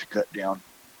 you have to cut down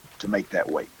to make that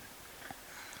weight.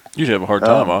 You'd have a hard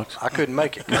time, Ox. I couldn't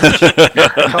make it, Coach.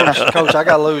 I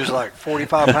got to lose like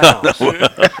 45 pounds.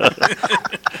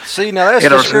 See, now that's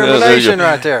discrimination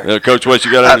right there. Yeah, Coach West,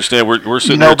 you got to understand, we're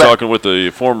sitting here talking with a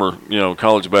former,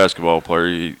 college basketball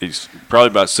player. He's probably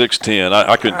about 6'10".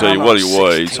 I couldn't tell you what he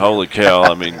weighs. Holy cow!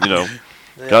 I mean,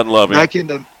 God love him. Back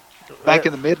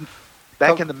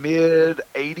in the mid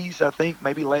 80s, I think,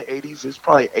 maybe late 80s. It's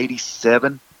probably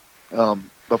 87.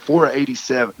 Before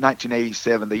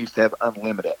 1987, they used to have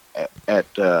unlimited at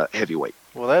heavyweight.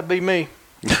 Well, that'd be me.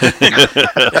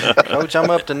 Coach,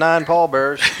 I'm up to 9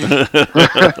 pallbearers.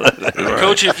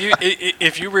 Coach,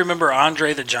 if you remember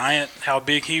Andre the Giant, how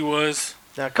big he was.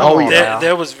 Now, come on now.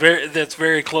 That's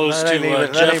very close to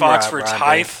Jeff Oxford's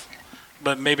height,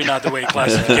 but maybe not the weight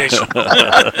classification.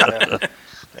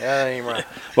 Yeah, that ain't right.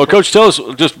 Well, Coach, tell us,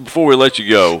 just before we let you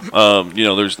go,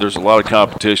 there's a lot of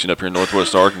competition up here in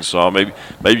Northwest Arkansas. Maybe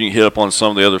you can hit up on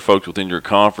some of the other folks within your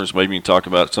conference. Maybe you can talk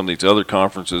about some of these other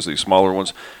conferences, these smaller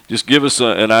ones. Just give us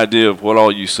an idea of what all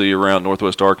you see around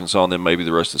Northwest Arkansas and then maybe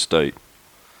the rest of the state.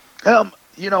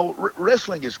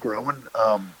 Wrestling is growing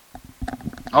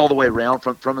all the way around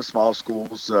from the small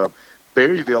schools.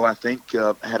 Berryville, I think,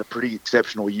 had a pretty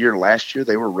exceptional year last year.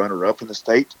 They were runner-up in the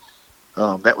state.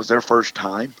 That was their first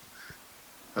time.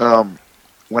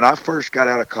 When I first got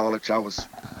out of college, I was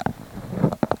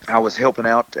helping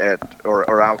out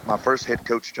my first head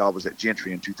coach job was at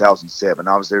Gentry in 2007.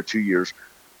 I was there 2 years,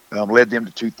 led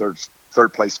them to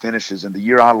third place finishes. And the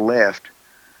year after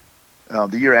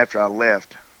I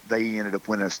left, they ended up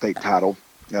winning a state title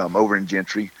over in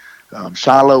Gentry.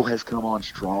 Shiloh has come on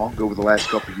strong over the last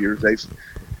couple of years. As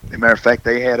a matter of fact,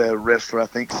 they had a wrestler, I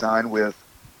think, signed with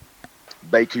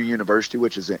Baker University,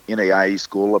 which is an NAIE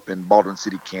school up in Baldwin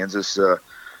City, Kansas,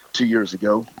 2 years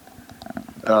ago.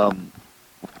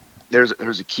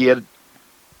 There's a kid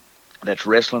that's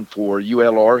wrestling for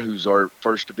ULR, who's our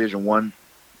first Division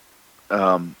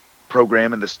I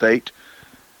program in the state,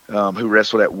 who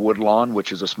wrestled at Woodlawn,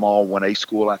 which is a small 1A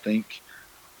school, I think.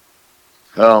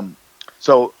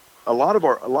 So a lot of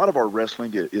our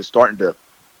wrestling is starting to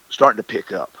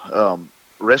pick up.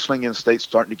 Wrestling in the state's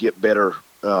starting to get better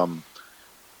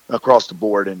across the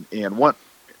board, and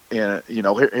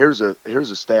here's a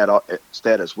stat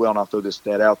as well, and I'll throw this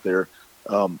stat out there.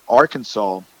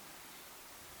 Arkansas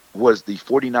was the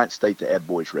 49th state to add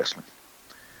boys wrestling.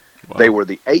 Wow. They were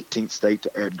the 18th state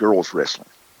to add girls wrestling,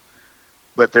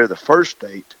 but they're the first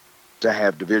state to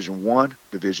have Division I,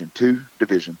 Division II,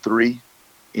 Division III,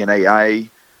 NAIA,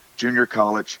 junior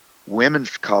college,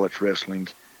 women's college wrestling,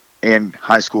 and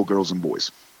high school girls and boys.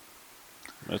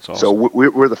 That's awesome. So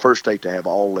we're the first state to have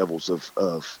all levels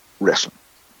of wrestling.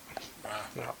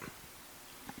 Yeah.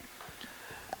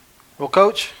 Well,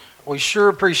 Coach, we sure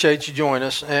appreciate you joining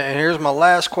us. And here's my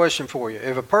last question for you.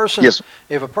 If a person,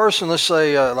 let's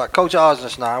say like Coach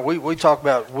Osnes and I, we talk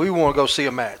about we want to go see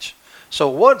a match. So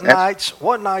what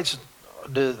nights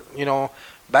do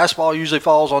basketball usually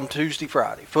falls on Tuesday,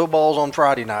 Friday. Football's on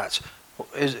Friday nights.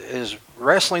 Is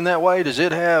wrestling that way? Does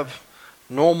it have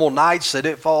normal nights that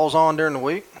it falls on during the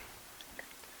week?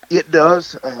 It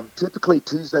does. Typically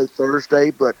Tuesday,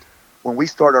 Thursday, but when we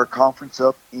start our conference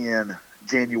up in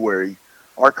January,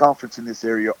 our conference in this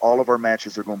area, all of our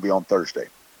matches are going to be on Thursday.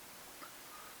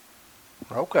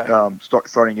 Okay.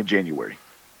 Starting in January.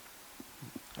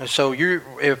 And so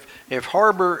if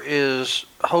Har-Ber is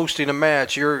hosting a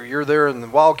match, you're there in the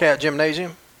Wildcat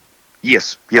Gymnasium?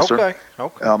 Yes, sir.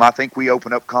 Okay. I think we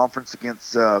open up conference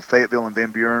against Fayetteville and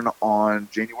Van Buren on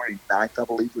January 9th, I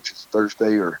believe, which is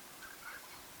Thursday.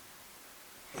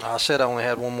 I said I only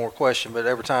had one more question, but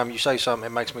every time you say something,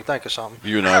 it makes me think of something.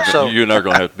 You and I are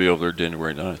going to have to be over there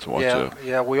January 9th to watch that.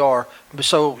 Yeah, we are.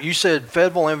 So you said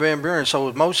Fayetteville and Van Buren. So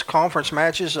with most conference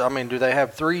matches, I mean, do they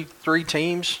have three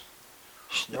teams?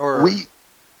 Or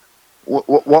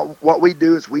what we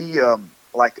do is we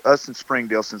like us in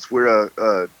Springdale, since we're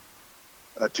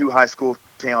a two high school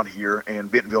town here,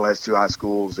 and Bentonville has two high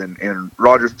schools, and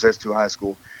Rogers has two high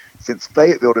schools. Since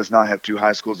Fayetteville does not have two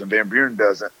high schools and Van Buren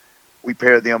doesn't, we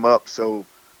pair them up. So,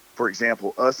 for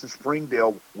example, us and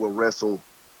Springdale will wrestle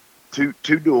two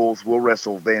duels. We'll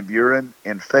wrestle Van Buren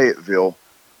and Fayetteville,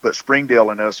 but Springdale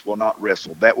and us will not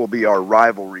wrestle. That will be our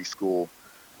rivalry school,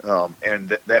 and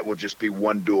that will just be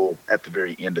one duel at the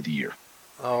very end of the year.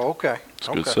 Oh, okay. It's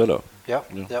a good setup.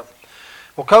 Yep.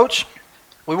 Well, Coach,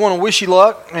 we want to wish you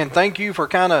luck and thank you for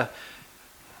kind of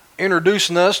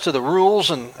introducing us to the rules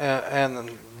and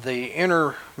the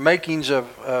inner makings of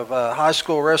high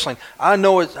school wrestling. I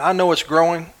know it's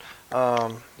growing.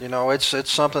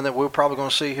 It's something that we're probably going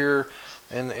to see here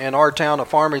in our town of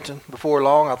Farmington before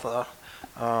long, I thought.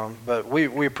 But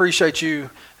we appreciate you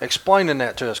explaining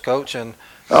that to us, Coach. And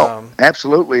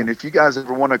absolutely. And if you guys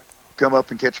ever want to come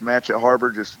up and catch a match at Har-Ber,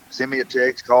 just send me a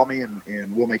text, call me,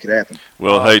 and we'll make it happen.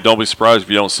 Well, hey, don't be surprised if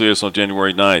you don't see us on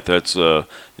January 9th. That's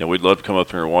we'd love to come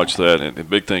up here and watch that. And the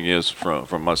big thing is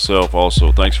from myself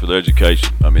also, thanks for the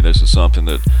education. I mean, this is something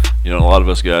that a lot of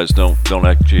us guys don't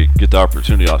actually get the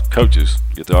opportunity. Coaches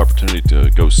get the opportunity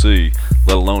to go see,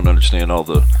 let alone understand all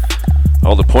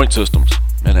the point systems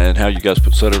and how you guys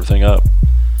set everything up.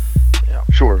 Yeah,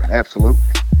 sure, absolutely.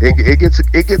 It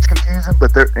gets confusing,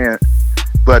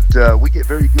 but we get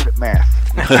very good at math.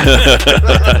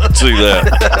 See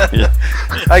that. Yeah.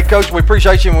 Hey, Coach, we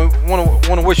appreciate you, and we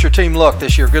want to wish your team luck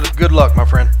this year. Good luck, my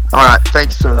friend. All right,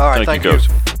 thanks, sir. All right, thank you. Coach.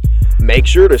 Make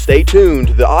sure to stay tuned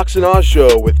to the Ox and Oz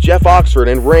Show with Jeff Oxford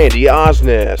and Randy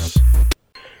Osnes.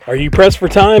 Are you pressed for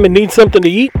time and need something to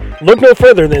eat? Look no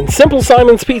further than Simple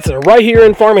Simon's Pizza right here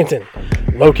in Farmington.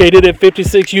 Located at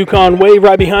 56 Yukon Way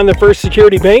right behind the First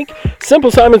Security Bank,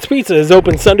 Simple Simon's Pizza is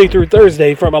open Sunday through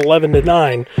Thursday from 11 to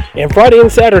 9 and Friday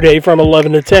and Saturday from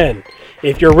 11 to 10.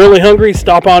 If you're really hungry,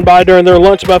 stop on by during their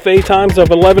lunch buffet times of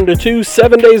 11 to 2,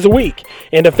 7 days a week,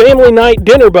 and a family night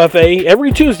dinner buffet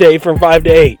every Tuesday from 5 to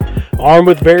 8. Armed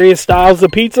with various styles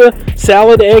of pizza,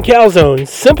 salad, and calzones,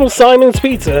 Simple Simon's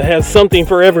Pizza has something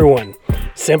for everyone.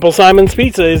 Simple Simon's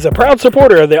Pizza is a proud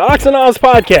supporter of the Ox and Oz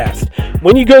podcast.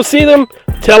 When you go see them,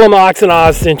 tell them Ox and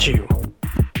Oz sent you.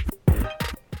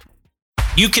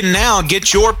 You can now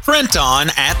get your print on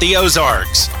at the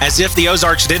Ozarks. As if the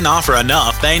Ozarks didn't offer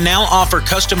enough, they now offer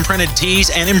custom printed tees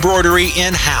and embroidery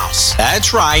in-house.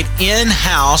 That's right,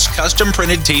 in-house custom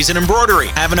printed tees and embroidery.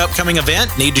 Have an upcoming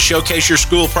event? Need to showcase your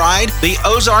school pride? The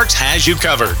Ozarks has you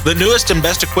covered. The newest and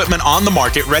best equipment on the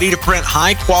market, ready to print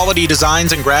high-quality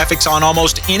designs and graphics on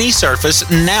almost any surface,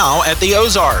 now at the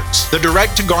Ozarks. The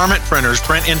direct-to-garment printers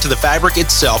print into the fabric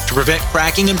itself to prevent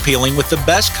cracking and peeling with the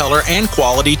best color and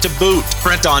quality to boot.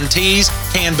 Print on tees,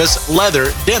 canvas, leather,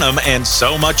 denim, and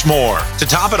so much more. To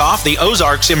top it off, the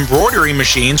Ozarks embroidery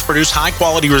machines produce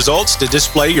high-quality results to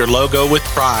display your logo with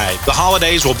pride. The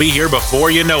holidays will be here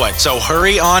before you know it, so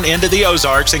hurry on into the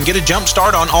Ozarks and get a jump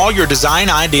start on all your design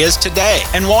ideas today.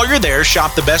 And while you're there,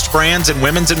 shop the best brands in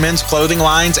women's and men's clothing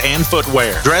lines and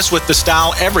footwear. Dress with the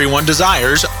style everyone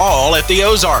desires, all at the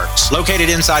Ozarks. Located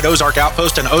inside Ozark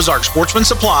Outpost and Ozark Sportsman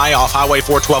Supply off Highway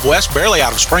 412 West, barely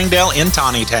out of Springdale in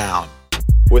Tawnytown.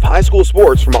 With high school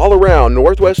sports from all around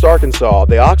Northwest Arkansas,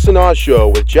 the Ox and Oz Show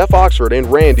with Jeff Oxford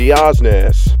and Randy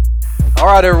Osnes. All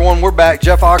right, everyone, we're back.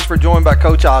 Jeff Oxford joined by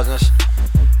Coach Osnes.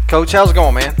 Coach, how's it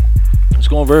going, man? It's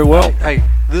going very well. Hey,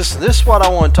 this is what I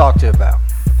want to talk to you about.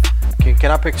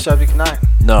 Can I pick a subject tonight?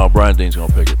 No, Brian Dean's going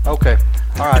to pick it. Okay.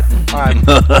 All right. All right.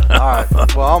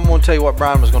 Well, I'm going to tell you what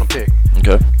Brian was going to pick.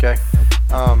 Okay.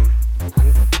 I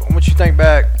want you to think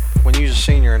back when you was a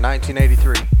senior in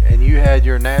 1983, and you had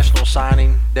your national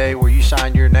signing day where you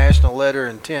signed your national letter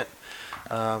of intent.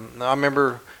 I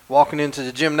remember walking into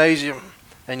the gymnasium,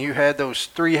 and you had those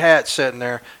 3 hats sitting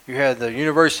there. You had the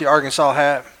University of Arkansas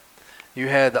hat, you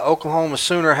had the Oklahoma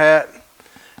Sooner hat,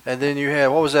 and then you had,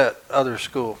 what was that other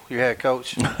school you had,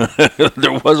 Coach?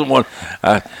 There wasn't one.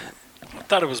 I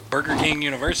thought it was Burger King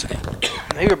University.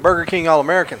 He was Burger King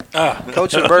All-American.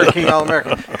 Coach was Burger King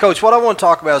All-American. Coach, what I want to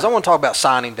talk about is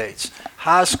signing dates.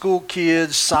 High school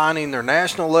kids signing their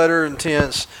national letter of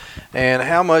intents, and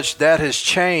how much that has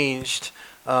changed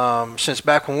since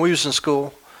back when we was in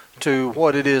school to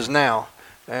what it is now.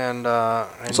 And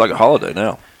it's like a holiday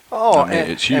now. Oh, I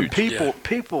mean, it's huge. And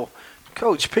people,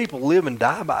 Coach, people live and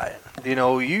die by it. You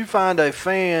know, you find a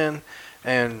fan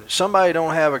and somebody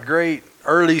don't have a great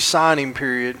early signing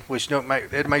period, which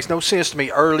it makes no sense to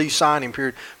me, early signing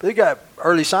period. But they got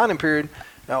early signing period.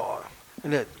 Now,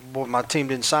 boy, my team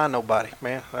didn't sign nobody,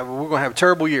 man. We're going to have a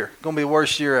terrible year. It's going to be the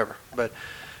worst year ever. But,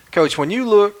 Coach, when you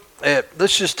look at,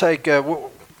 let's just take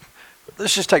basketball,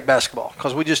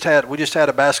 because we just had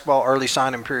a basketball early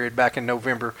signing period back in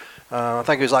November. I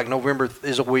think it was like November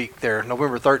is a week there,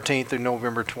 November 13th through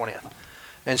November 20th.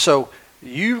 And so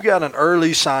you've got an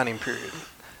early signing period.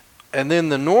 And then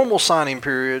the normal signing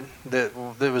period that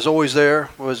was always there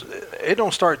it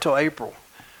don't start till April.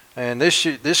 And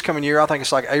this coming year, I think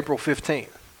it's like April 15th.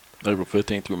 April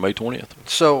 15th through May 20th.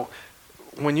 So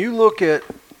when you look at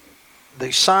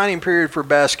the signing period for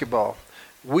basketball,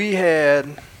 we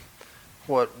had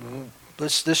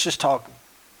let's just talk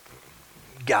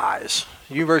guys.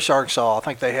 University of Arkansas, I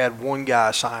think they had 1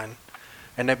 guy sign,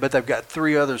 but they've got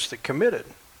 3 others that committed.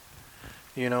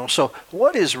 You know, so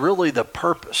what is really the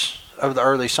purpose of the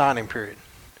early signing period?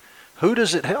 Who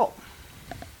does it help?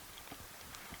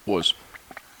 Boys,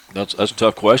 that's a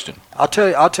tough question. I'll tell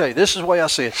you. This is the way I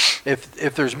see it.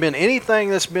 If there's been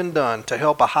anything that's been done to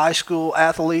help a high school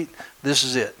athlete, this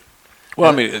is it.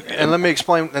 Well, let me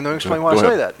explain why I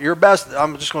say that.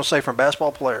 I'm just going to say from a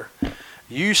basketball player,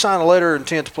 you sign a letter of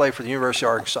intent to play for the University of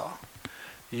Arkansas.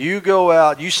 You go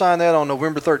out, you sign that on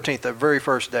November 13th, that very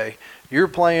first day. You're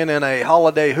playing in a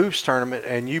holiday hoops tournament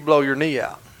and you blow your knee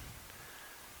out.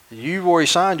 You've already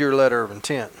signed your letter of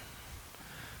intent.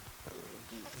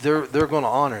 They're going to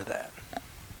honor that.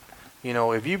 You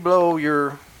know, if you blow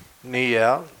your knee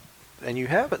out and you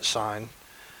haven't signed,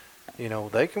 you know,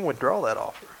 they can withdraw that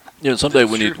offer. Yeah, someday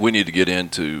we need to get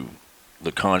into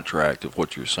the contract of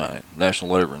what you're signing.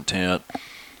 National letter of intent,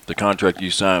 the contract you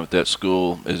sign with that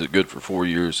school, is it good for 4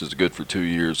 years? Is it good for 2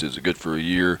 years? Is it good for a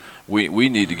year? We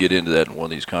need to get into that in one of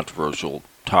these controversial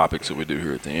topics that we do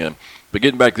here at the end. But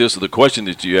getting back to this, the question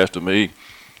that you asked of me,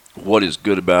 what is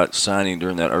good about signing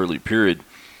during that early period?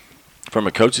 From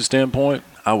a coach's standpoint,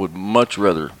 I would much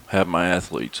rather have my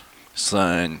athletes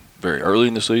sign very early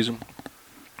in the season,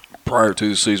 prior to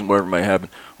the season, whatever may happen,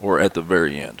 or at the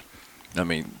very end. I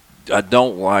mean, I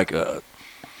don't like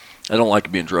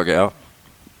being drug out.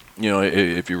 You know,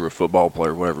 if you're a football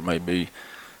player, whatever it may be,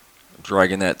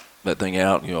 dragging that thing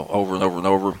out, you know, over and over and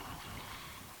over.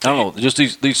 I don't know. Just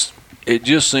these. It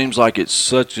just seems like it's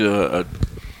such a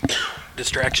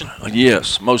distraction.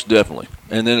 Yes, most definitely.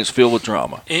 And then it's filled with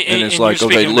drama. And it's you're like,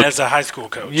 okay, speaking look, as a high school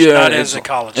coach, yeah, not as a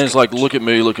college coach. And it's like, look at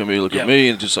me, at me,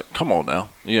 and it's just like, come on now.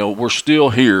 You know, we're still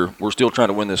here. We're still trying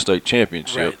to win this state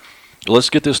championship. Right.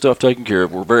 Let's get this stuff taken care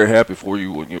of. We're very happy for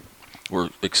you. We're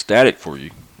ecstatic for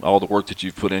you. All the work that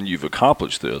you've put in, you've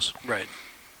accomplished this. Right.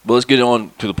 But let's get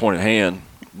on to the point at hand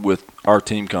with our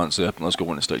team concept, and let's go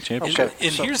win the state championship. Okay.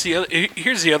 And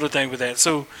here's the other thing with that.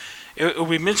 So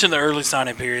we mentioned the early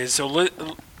signing period. So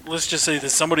let's just say that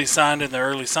somebody signed in the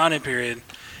early signing period,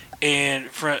 and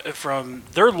from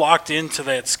they're locked into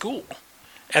that school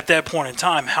at that point in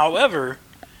time. However,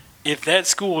 if that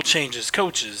school changes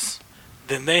coaches,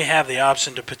 then they have the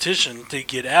option to petition to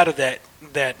get out of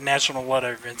that national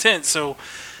letter of intent. So,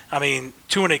 I mean,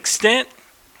 to an extent,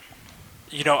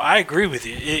 you know, I agree with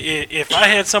you. If I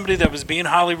had somebody that was being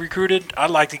highly recruited, I'd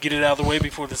like to get it out of the way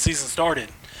before the season started,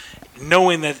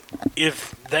 knowing that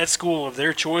if that school of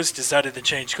their choice decided to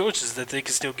change coaches, that they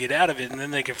could still get out of it, and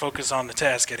then they can focus on the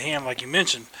task at hand, like you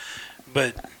mentioned.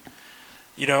 But,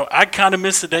 you know, I kind of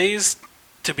miss the days,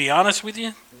 to be honest with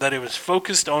you, that it was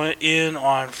focused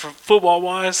on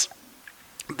football-wise,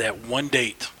 that one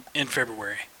date in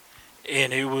February.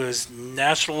 And it was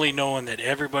nationally known that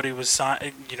everybody was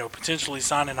potentially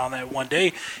signing on that one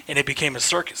day, and it became a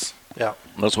circus. Yeah.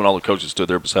 That's when all the coaches stood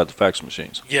there beside the fax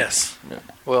machines. Yes. Yeah.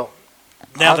 Well,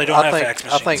 Now they don't have fax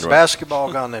machines. I think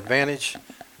basketball got an advantage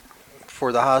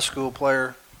for the high school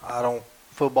player.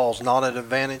 Football's not an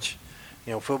advantage.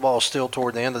 Football is still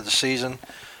toward the end of the season.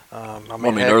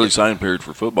 Early signing period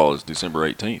for football is December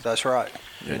 18th. That's right.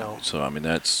 So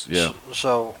that's yeah.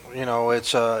 So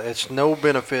it's no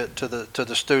benefit to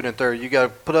the student there. You got to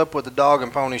put up with the dog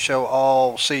and pony show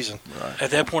all season. Right.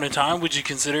 At that point in time, would you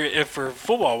consider it, if for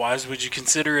football wise, would you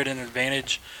consider it an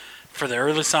advantage for the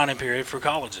early signing period for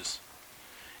colleges?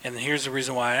 And here's the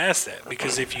reason why I asked that,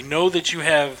 because if you know that you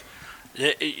have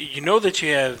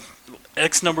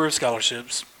X number of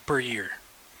scholarships per year,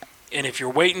 and if you're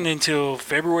waiting until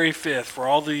February 5th for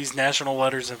all these national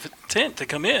letters of intent to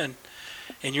come in,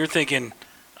 and you're thinking,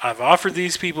 I've offered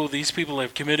these people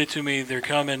have committed to me, they're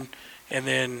coming, and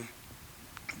then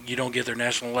you don't get their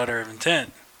national letter of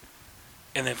intent,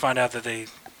 and then find out that they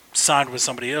signed with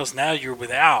somebody else, now you're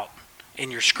without,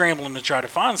 and you're scrambling to try to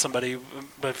find somebody.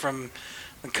 But from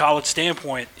the college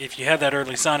standpoint, if you have that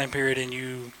early signing period and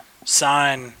you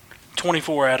sign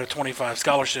 24 out of 25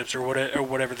 scholarships or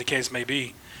whatever the case may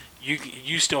be,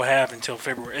 you still have until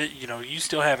February. You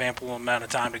still have ample amount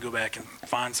of time to go back and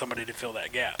find somebody to fill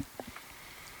that gap.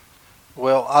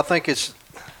 Well, I think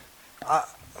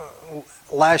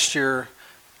last year,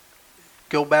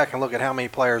 go back and look at how many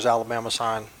players Alabama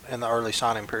signed in the early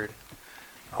signing period.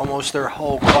 Almost their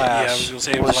whole class. Yeah, I was going to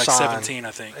say it was like 17,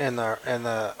 I think. In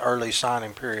the early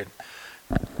signing period.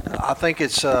 I think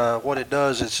it's what it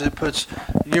does is it puts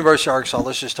University of Arkansas.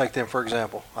 Let's just take them for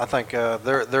example. I think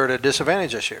they're at a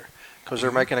disadvantage this year because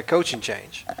they're making a coaching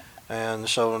change, and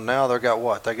so now they got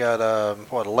what? They got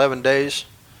 11 days.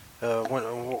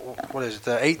 What is it?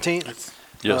 The 18th.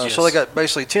 Yes. So they got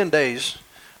basically 10 days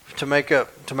to make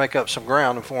up some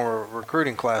ground and form a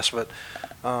recruiting class. But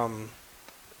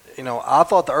I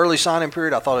thought the early signing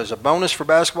period. I thought it was a bonus for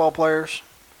basketball players.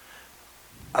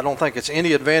 I don't think it's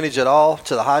any advantage at all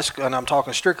to the high school, and I'm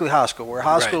talking strictly high school. Where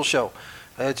high school show,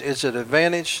 it's an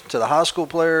advantage to the high school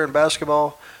player in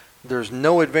basketball. There's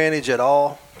no advantage at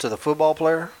all to the football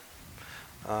player.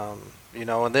 And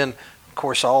then of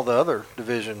course all the other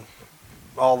division,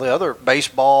 all the other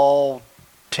baseball,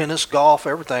 tennis, golf,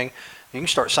 everything. You can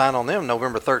start signing on them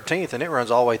November 13th, and it runs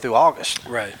all the way through August.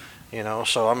 Right.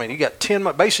 So you got 10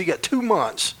 months. Basically, you got 2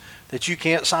 months that you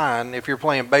can't sign if you're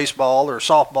playing baseball or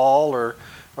softball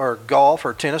or golf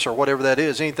or tennis or whatever that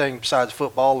is, anything besides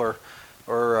football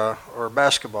or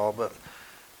basketball. But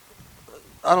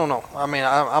I don't know.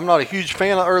 I'm not a huge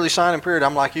fan of early signing period.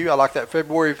 I'm like you. I like that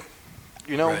February,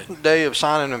 day of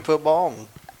signing in football.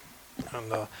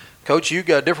 And Coach, you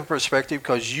got a different perspective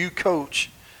because you coach.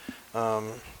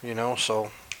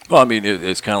 So. Well,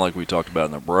 it's kind of like we talked about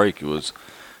in the break. It was,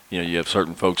 you have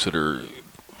certain folks that are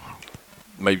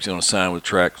maybe going to sign with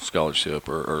track scholarship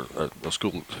or a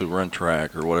school who run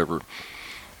track or whatever,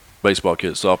 baseball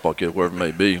kid, softball kid, whatever it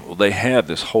may be. Well, they have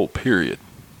this whole period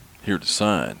here to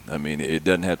sign. It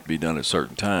doesn't have to be done at a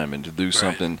certain time. And to do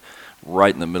something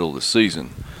right in the middle of the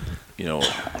season,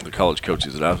 the college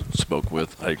coaches that I spoke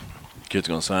with, hey, kid's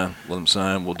going to sign, let them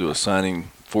sign. We'll do a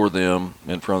signing for them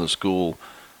in front of the school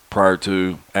prior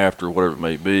to, after, whatever it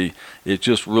may be. It's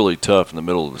just really tough in the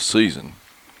middle of the season.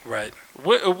 Right.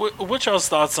 What y'all's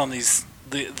thoughts on the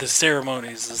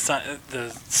ceremonies,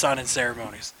 the signing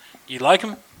ceremonies? You like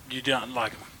them? You don't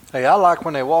like them? Hey, I like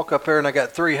when they walk up there and they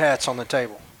got 3 hats on the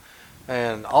table,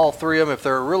 and all 3 of them, if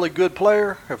they're a really good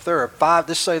player, if they're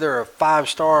let's say they're a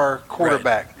 5-star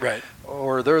quarterback, right,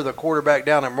 or they're the quarterback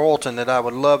down at Morrilton that I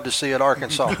would love to see at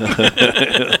Arkansas.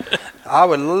 I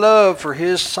would love for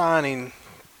his signing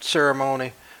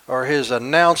ceremony or his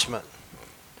announcement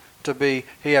to be,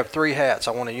 he have 3 hats.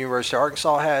 I want a University of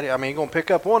Arkansas hat. You're going to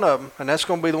pick up one of them, and that's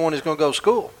going to be the one that's going to go to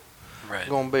school. Right. It's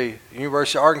going to be a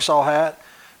University of Arkansas hat.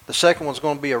 The second one's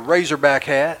going to be a Razorback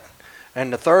hat,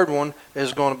 and the third one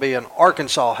is going to be an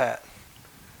Arkansas hat.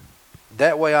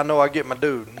 That way I know I get my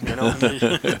dude,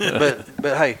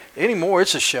 But hey, anymore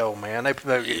it's a show, man. They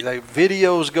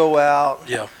videos go out.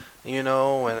 Yeah.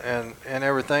 And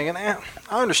everything. And I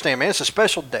understand, man, it's a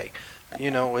special day.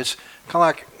 It's kind of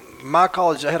like my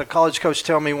college. I had a college coach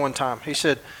tell me one time. He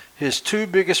said his 2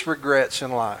 biggest regrets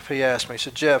in life. He asked me, he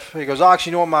said, Jeff, he goes, Ox,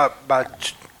 you know what my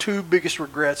 2 biggest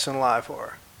regrets in life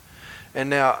are? And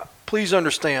now, please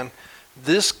understand,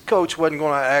 this coach wasn't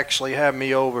going to actually have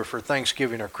me over for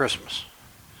Thanksgiving or Christmas.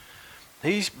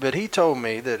 But he told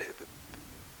me that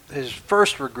his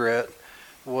first regret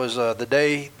was the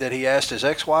day that he asked his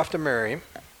ex-wife to marry him,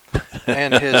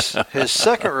 and his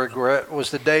second regret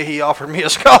was the day he offered me a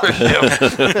scholarship.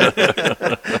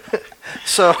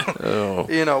 So,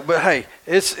 but hey,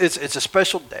 it's a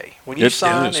special day. When you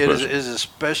sign, it it is is a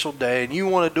special day, and you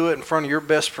want to do it in front of your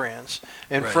best friends,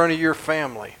 in front of your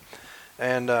family.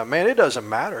 And, man, it doesn't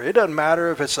matter. It doesn't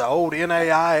matter if it's the old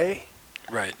NAIA.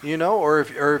 Right. You know, or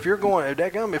if you're going,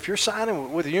 if you're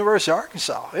signing with the University of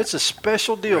Arkansas, it's a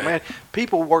special deal, man.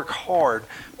 People work hard.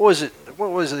 What was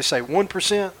it they say?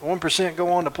 1%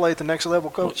 go on to play at the next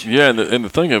level, Coach. Yeah, and the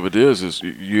thing of it is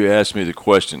you asked me the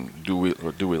question: do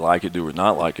we like it? Do we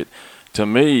not like it? To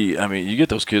me, I mean, you get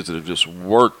those kids that have just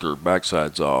worked their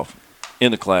backsides off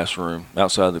in the classroom,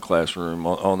 outside the classroom,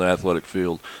 on the athletic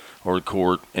field or the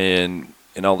court, and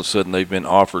all of a sudden they've been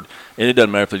offered, and it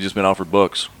doesn't matter if they've just been offered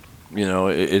books. You know,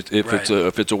 if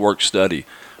it's a work study,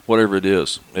 whatever it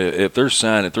is, if they're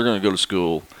signed, if they're going to go to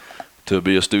school to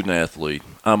be a student athlete,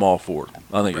 I'm all for it.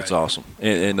 I think it's awesome.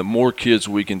 And the more kids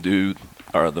we can do,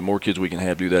 or the more kids we can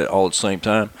have do that all at the same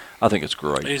time, I think it's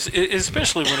great.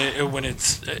 Especially when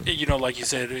it's you know, like you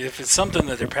said, if it's something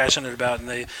that they're passionate about and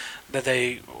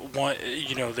they want,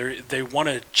 you know, they want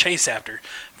to chase after.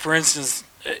 For instance,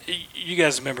 you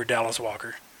guys remember Dallas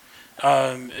Walker.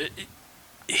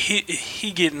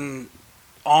 He getting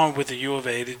on with the U of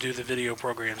A to do the video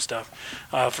program stuff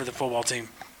for the football team.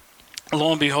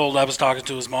 Lo and behold, I was talking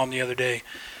to his mom the other day.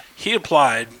 He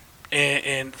applied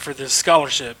and for this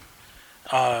scholarship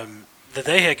that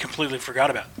they had completely forgot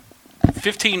about.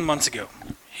 15 months ago,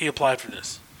 he applied for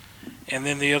this. And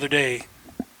then the other day,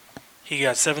 he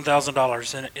got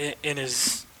 $7,000 in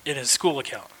his school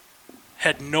account.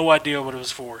 Had no idea what it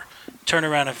was for. Turned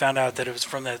around and found out that it was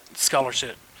from that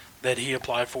scholarship that he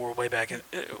applied for way back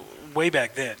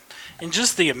then, and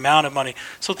just the amount of money.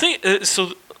 So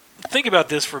think about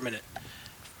this for a minute.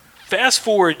 Fast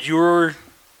forward your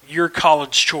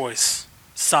college choice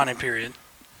signing period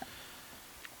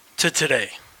to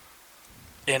today,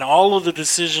 and all of the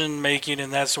decision making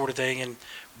and that sort of thing. And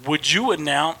would you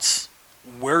announce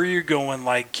where you're going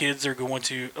like kids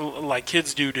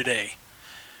do today?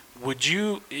 Would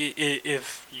you,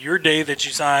 if your day that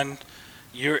you signed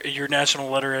your national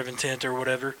letter of intent or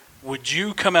whatever, would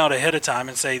you come out ahead of time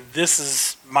and say, this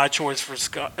is my choice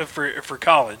for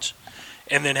college,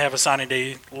 and then have a signing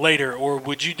day later? Or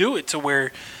would you do it to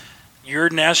where your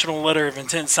national letter of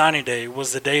intent signing day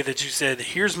was the day that you said,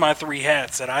 here's my 3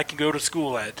 hats that I can go to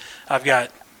school at. I've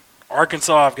got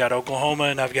Arkansas, I've got Oklahoma,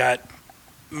 and I've got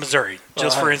Missouri,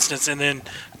 just for instance. And then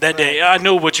that day, I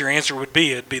know what your answer would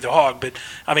be. It'd be the Hog. But,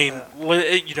 I mean,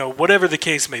 you know, whatever the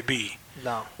case may be.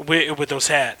 No. With those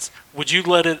hats, would you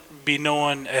let it be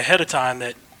known ahead of time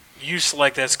that you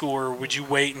select that school, or would you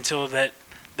wait until that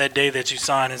day that you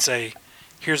sign and say,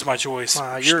 here's my choice,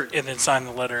 and then sign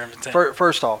the letter of intent?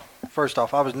 First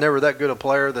off, I was never that good a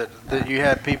player that you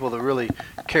had people that really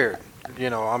cared.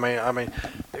 You know, I mean,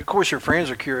 of course your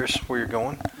friends are curious where you're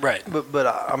going. Right. But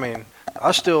I mean,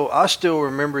 I still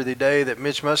remember the day that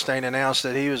Mitch Mustang announced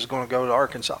that he was going to go to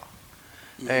Arkansas.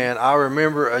 Mm-hmm. And I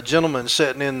remember a gentleman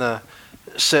sitting in the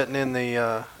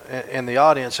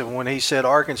audience, and when he said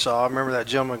Arkansas, I remember that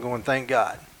gentleman going, "Thank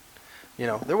God." You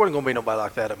know, there wasn't going to be nobody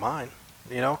like that at mine.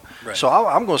 You know, right. So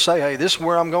I'm going to say, hey, this is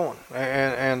where I'm going,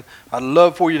 and I'd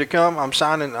love for you to come. I'm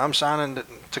signing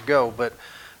to go. But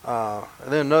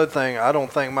then another thing, I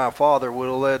don't think my father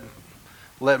would have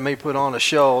let me put on a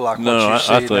show like what you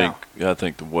see now. I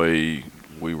think the way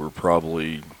we were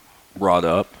probably brought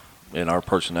up and our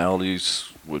personalities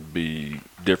would be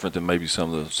different than maybe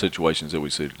some of the situations that we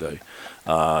see today.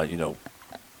 You know,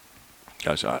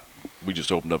 gosh, we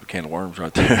just opened up a can of worms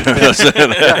right there.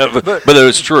 but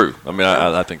it's true. I mean,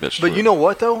 I think that's true. But you know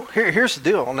what, though? Here's the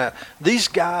deal on that. These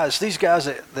guys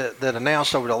that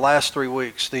announced over the last 3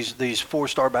 weeks, these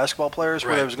 4-star basketball players,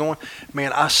 where they was going,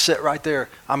 man, I sat right there.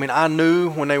 I mean, I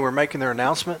knew when they were making their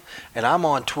announcement, and I'm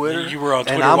on Twitter. You were on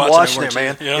Twitter, and I'm watching it,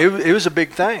 man. Yeah. It was a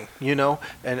big thing, you know.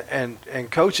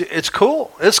 And Coach, it's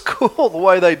cool. It's cool the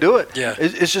way they do it. Yeah.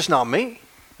 It's just not me.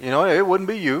 You know, it wouldn't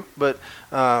be you. But,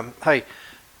 hey,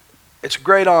 it's a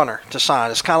great honor to sign.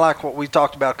 It's kind of like what we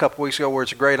talked about a couple weeks ago, where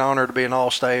it's a great honor to be an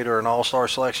All-State or an All-Star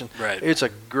selection. Right. It's a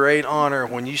great honor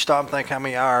when you stop and think how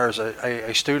many hours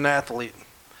a student athlete,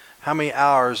 how many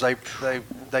hours they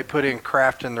put in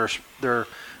crafting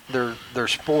their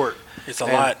sport. It's a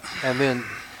lot. And then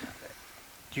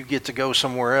you get to go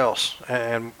somewhere else,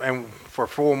 and for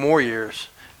 4 more years,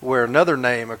 wear another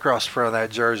name across the front of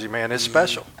that jersey. Man, it's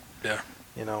special. Yeah.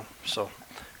 You know, so.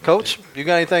 Coach, you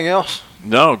got anything else?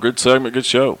 No, good segment, good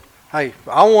show. Hey,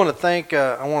 I want to thank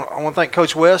thank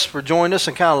Coach West for joining us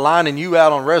and kind of lining you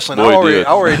out on wrestling. Boy, I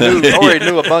already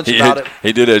knew a bunch about it.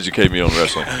 He did educate me on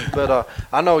wrestling. But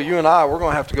I know you and we're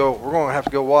going to have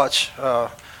to go watch a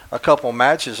couple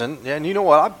matches, and you know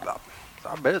what?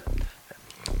 I bet,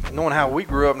 knowing how we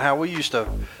grew up and how we used to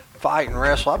fight and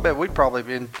wrestle. I bet we'd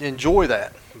probably enjoy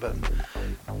that. But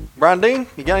Brian Dean,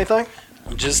 you got anything?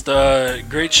 Just a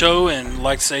great show, and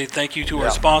like to say thank you to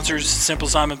our sponsors, Simple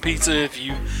Simon Pizza. If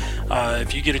you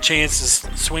get a chance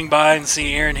to swing by and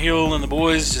see Aaron Hill and the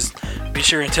boys, just be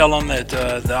sure and tell them that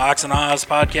the Ox and Oz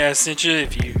podcast sent you.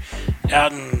 If you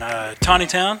out in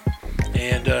Tawnytown,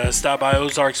 and stop by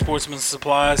Ozark Sportsman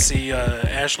Supply, see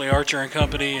Ashley Archer and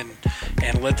company,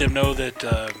 and let them know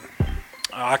that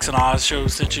Ox and Oz show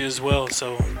sent you as well.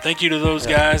 So thank you to those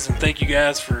guys, and thank you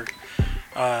guys for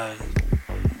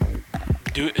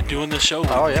doing this show.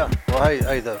 Oh yeah. Well,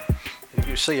 hey,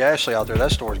 you see Ashley out there.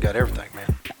 That store's got everything,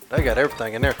 man. They got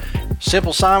everything in there.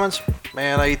 Simple Simons,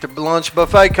 man. I eat the lunch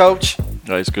buffet, Coach.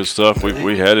 It's good stuff.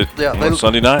 We had it on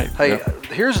Sunday night. Hey,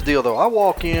 here's the deal though. I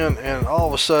walk in and all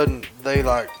of a sudden they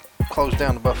like close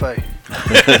down the buffet.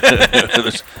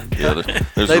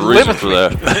 there's a reason for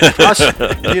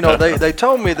that. They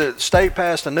told me that state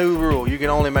passed a new rule. You can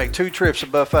only make 2 trips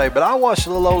at buffet. But I watched a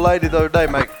little old lady the other day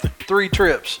make 3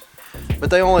 trips. But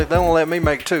they only let me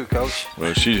make 2, Coach.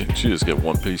 Well, she just get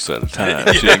 1 piece at a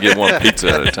time. She didn't get 1 pizza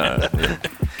at a time. Yeah.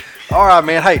 All right,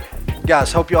 man. Hey,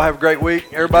 guys, hope y'all have a great week.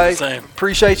 Everybody, Same.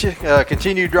 Appreciate you.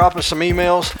 Continue dropping some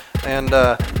emails, and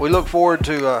we look forward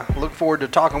to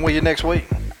talking with you next week.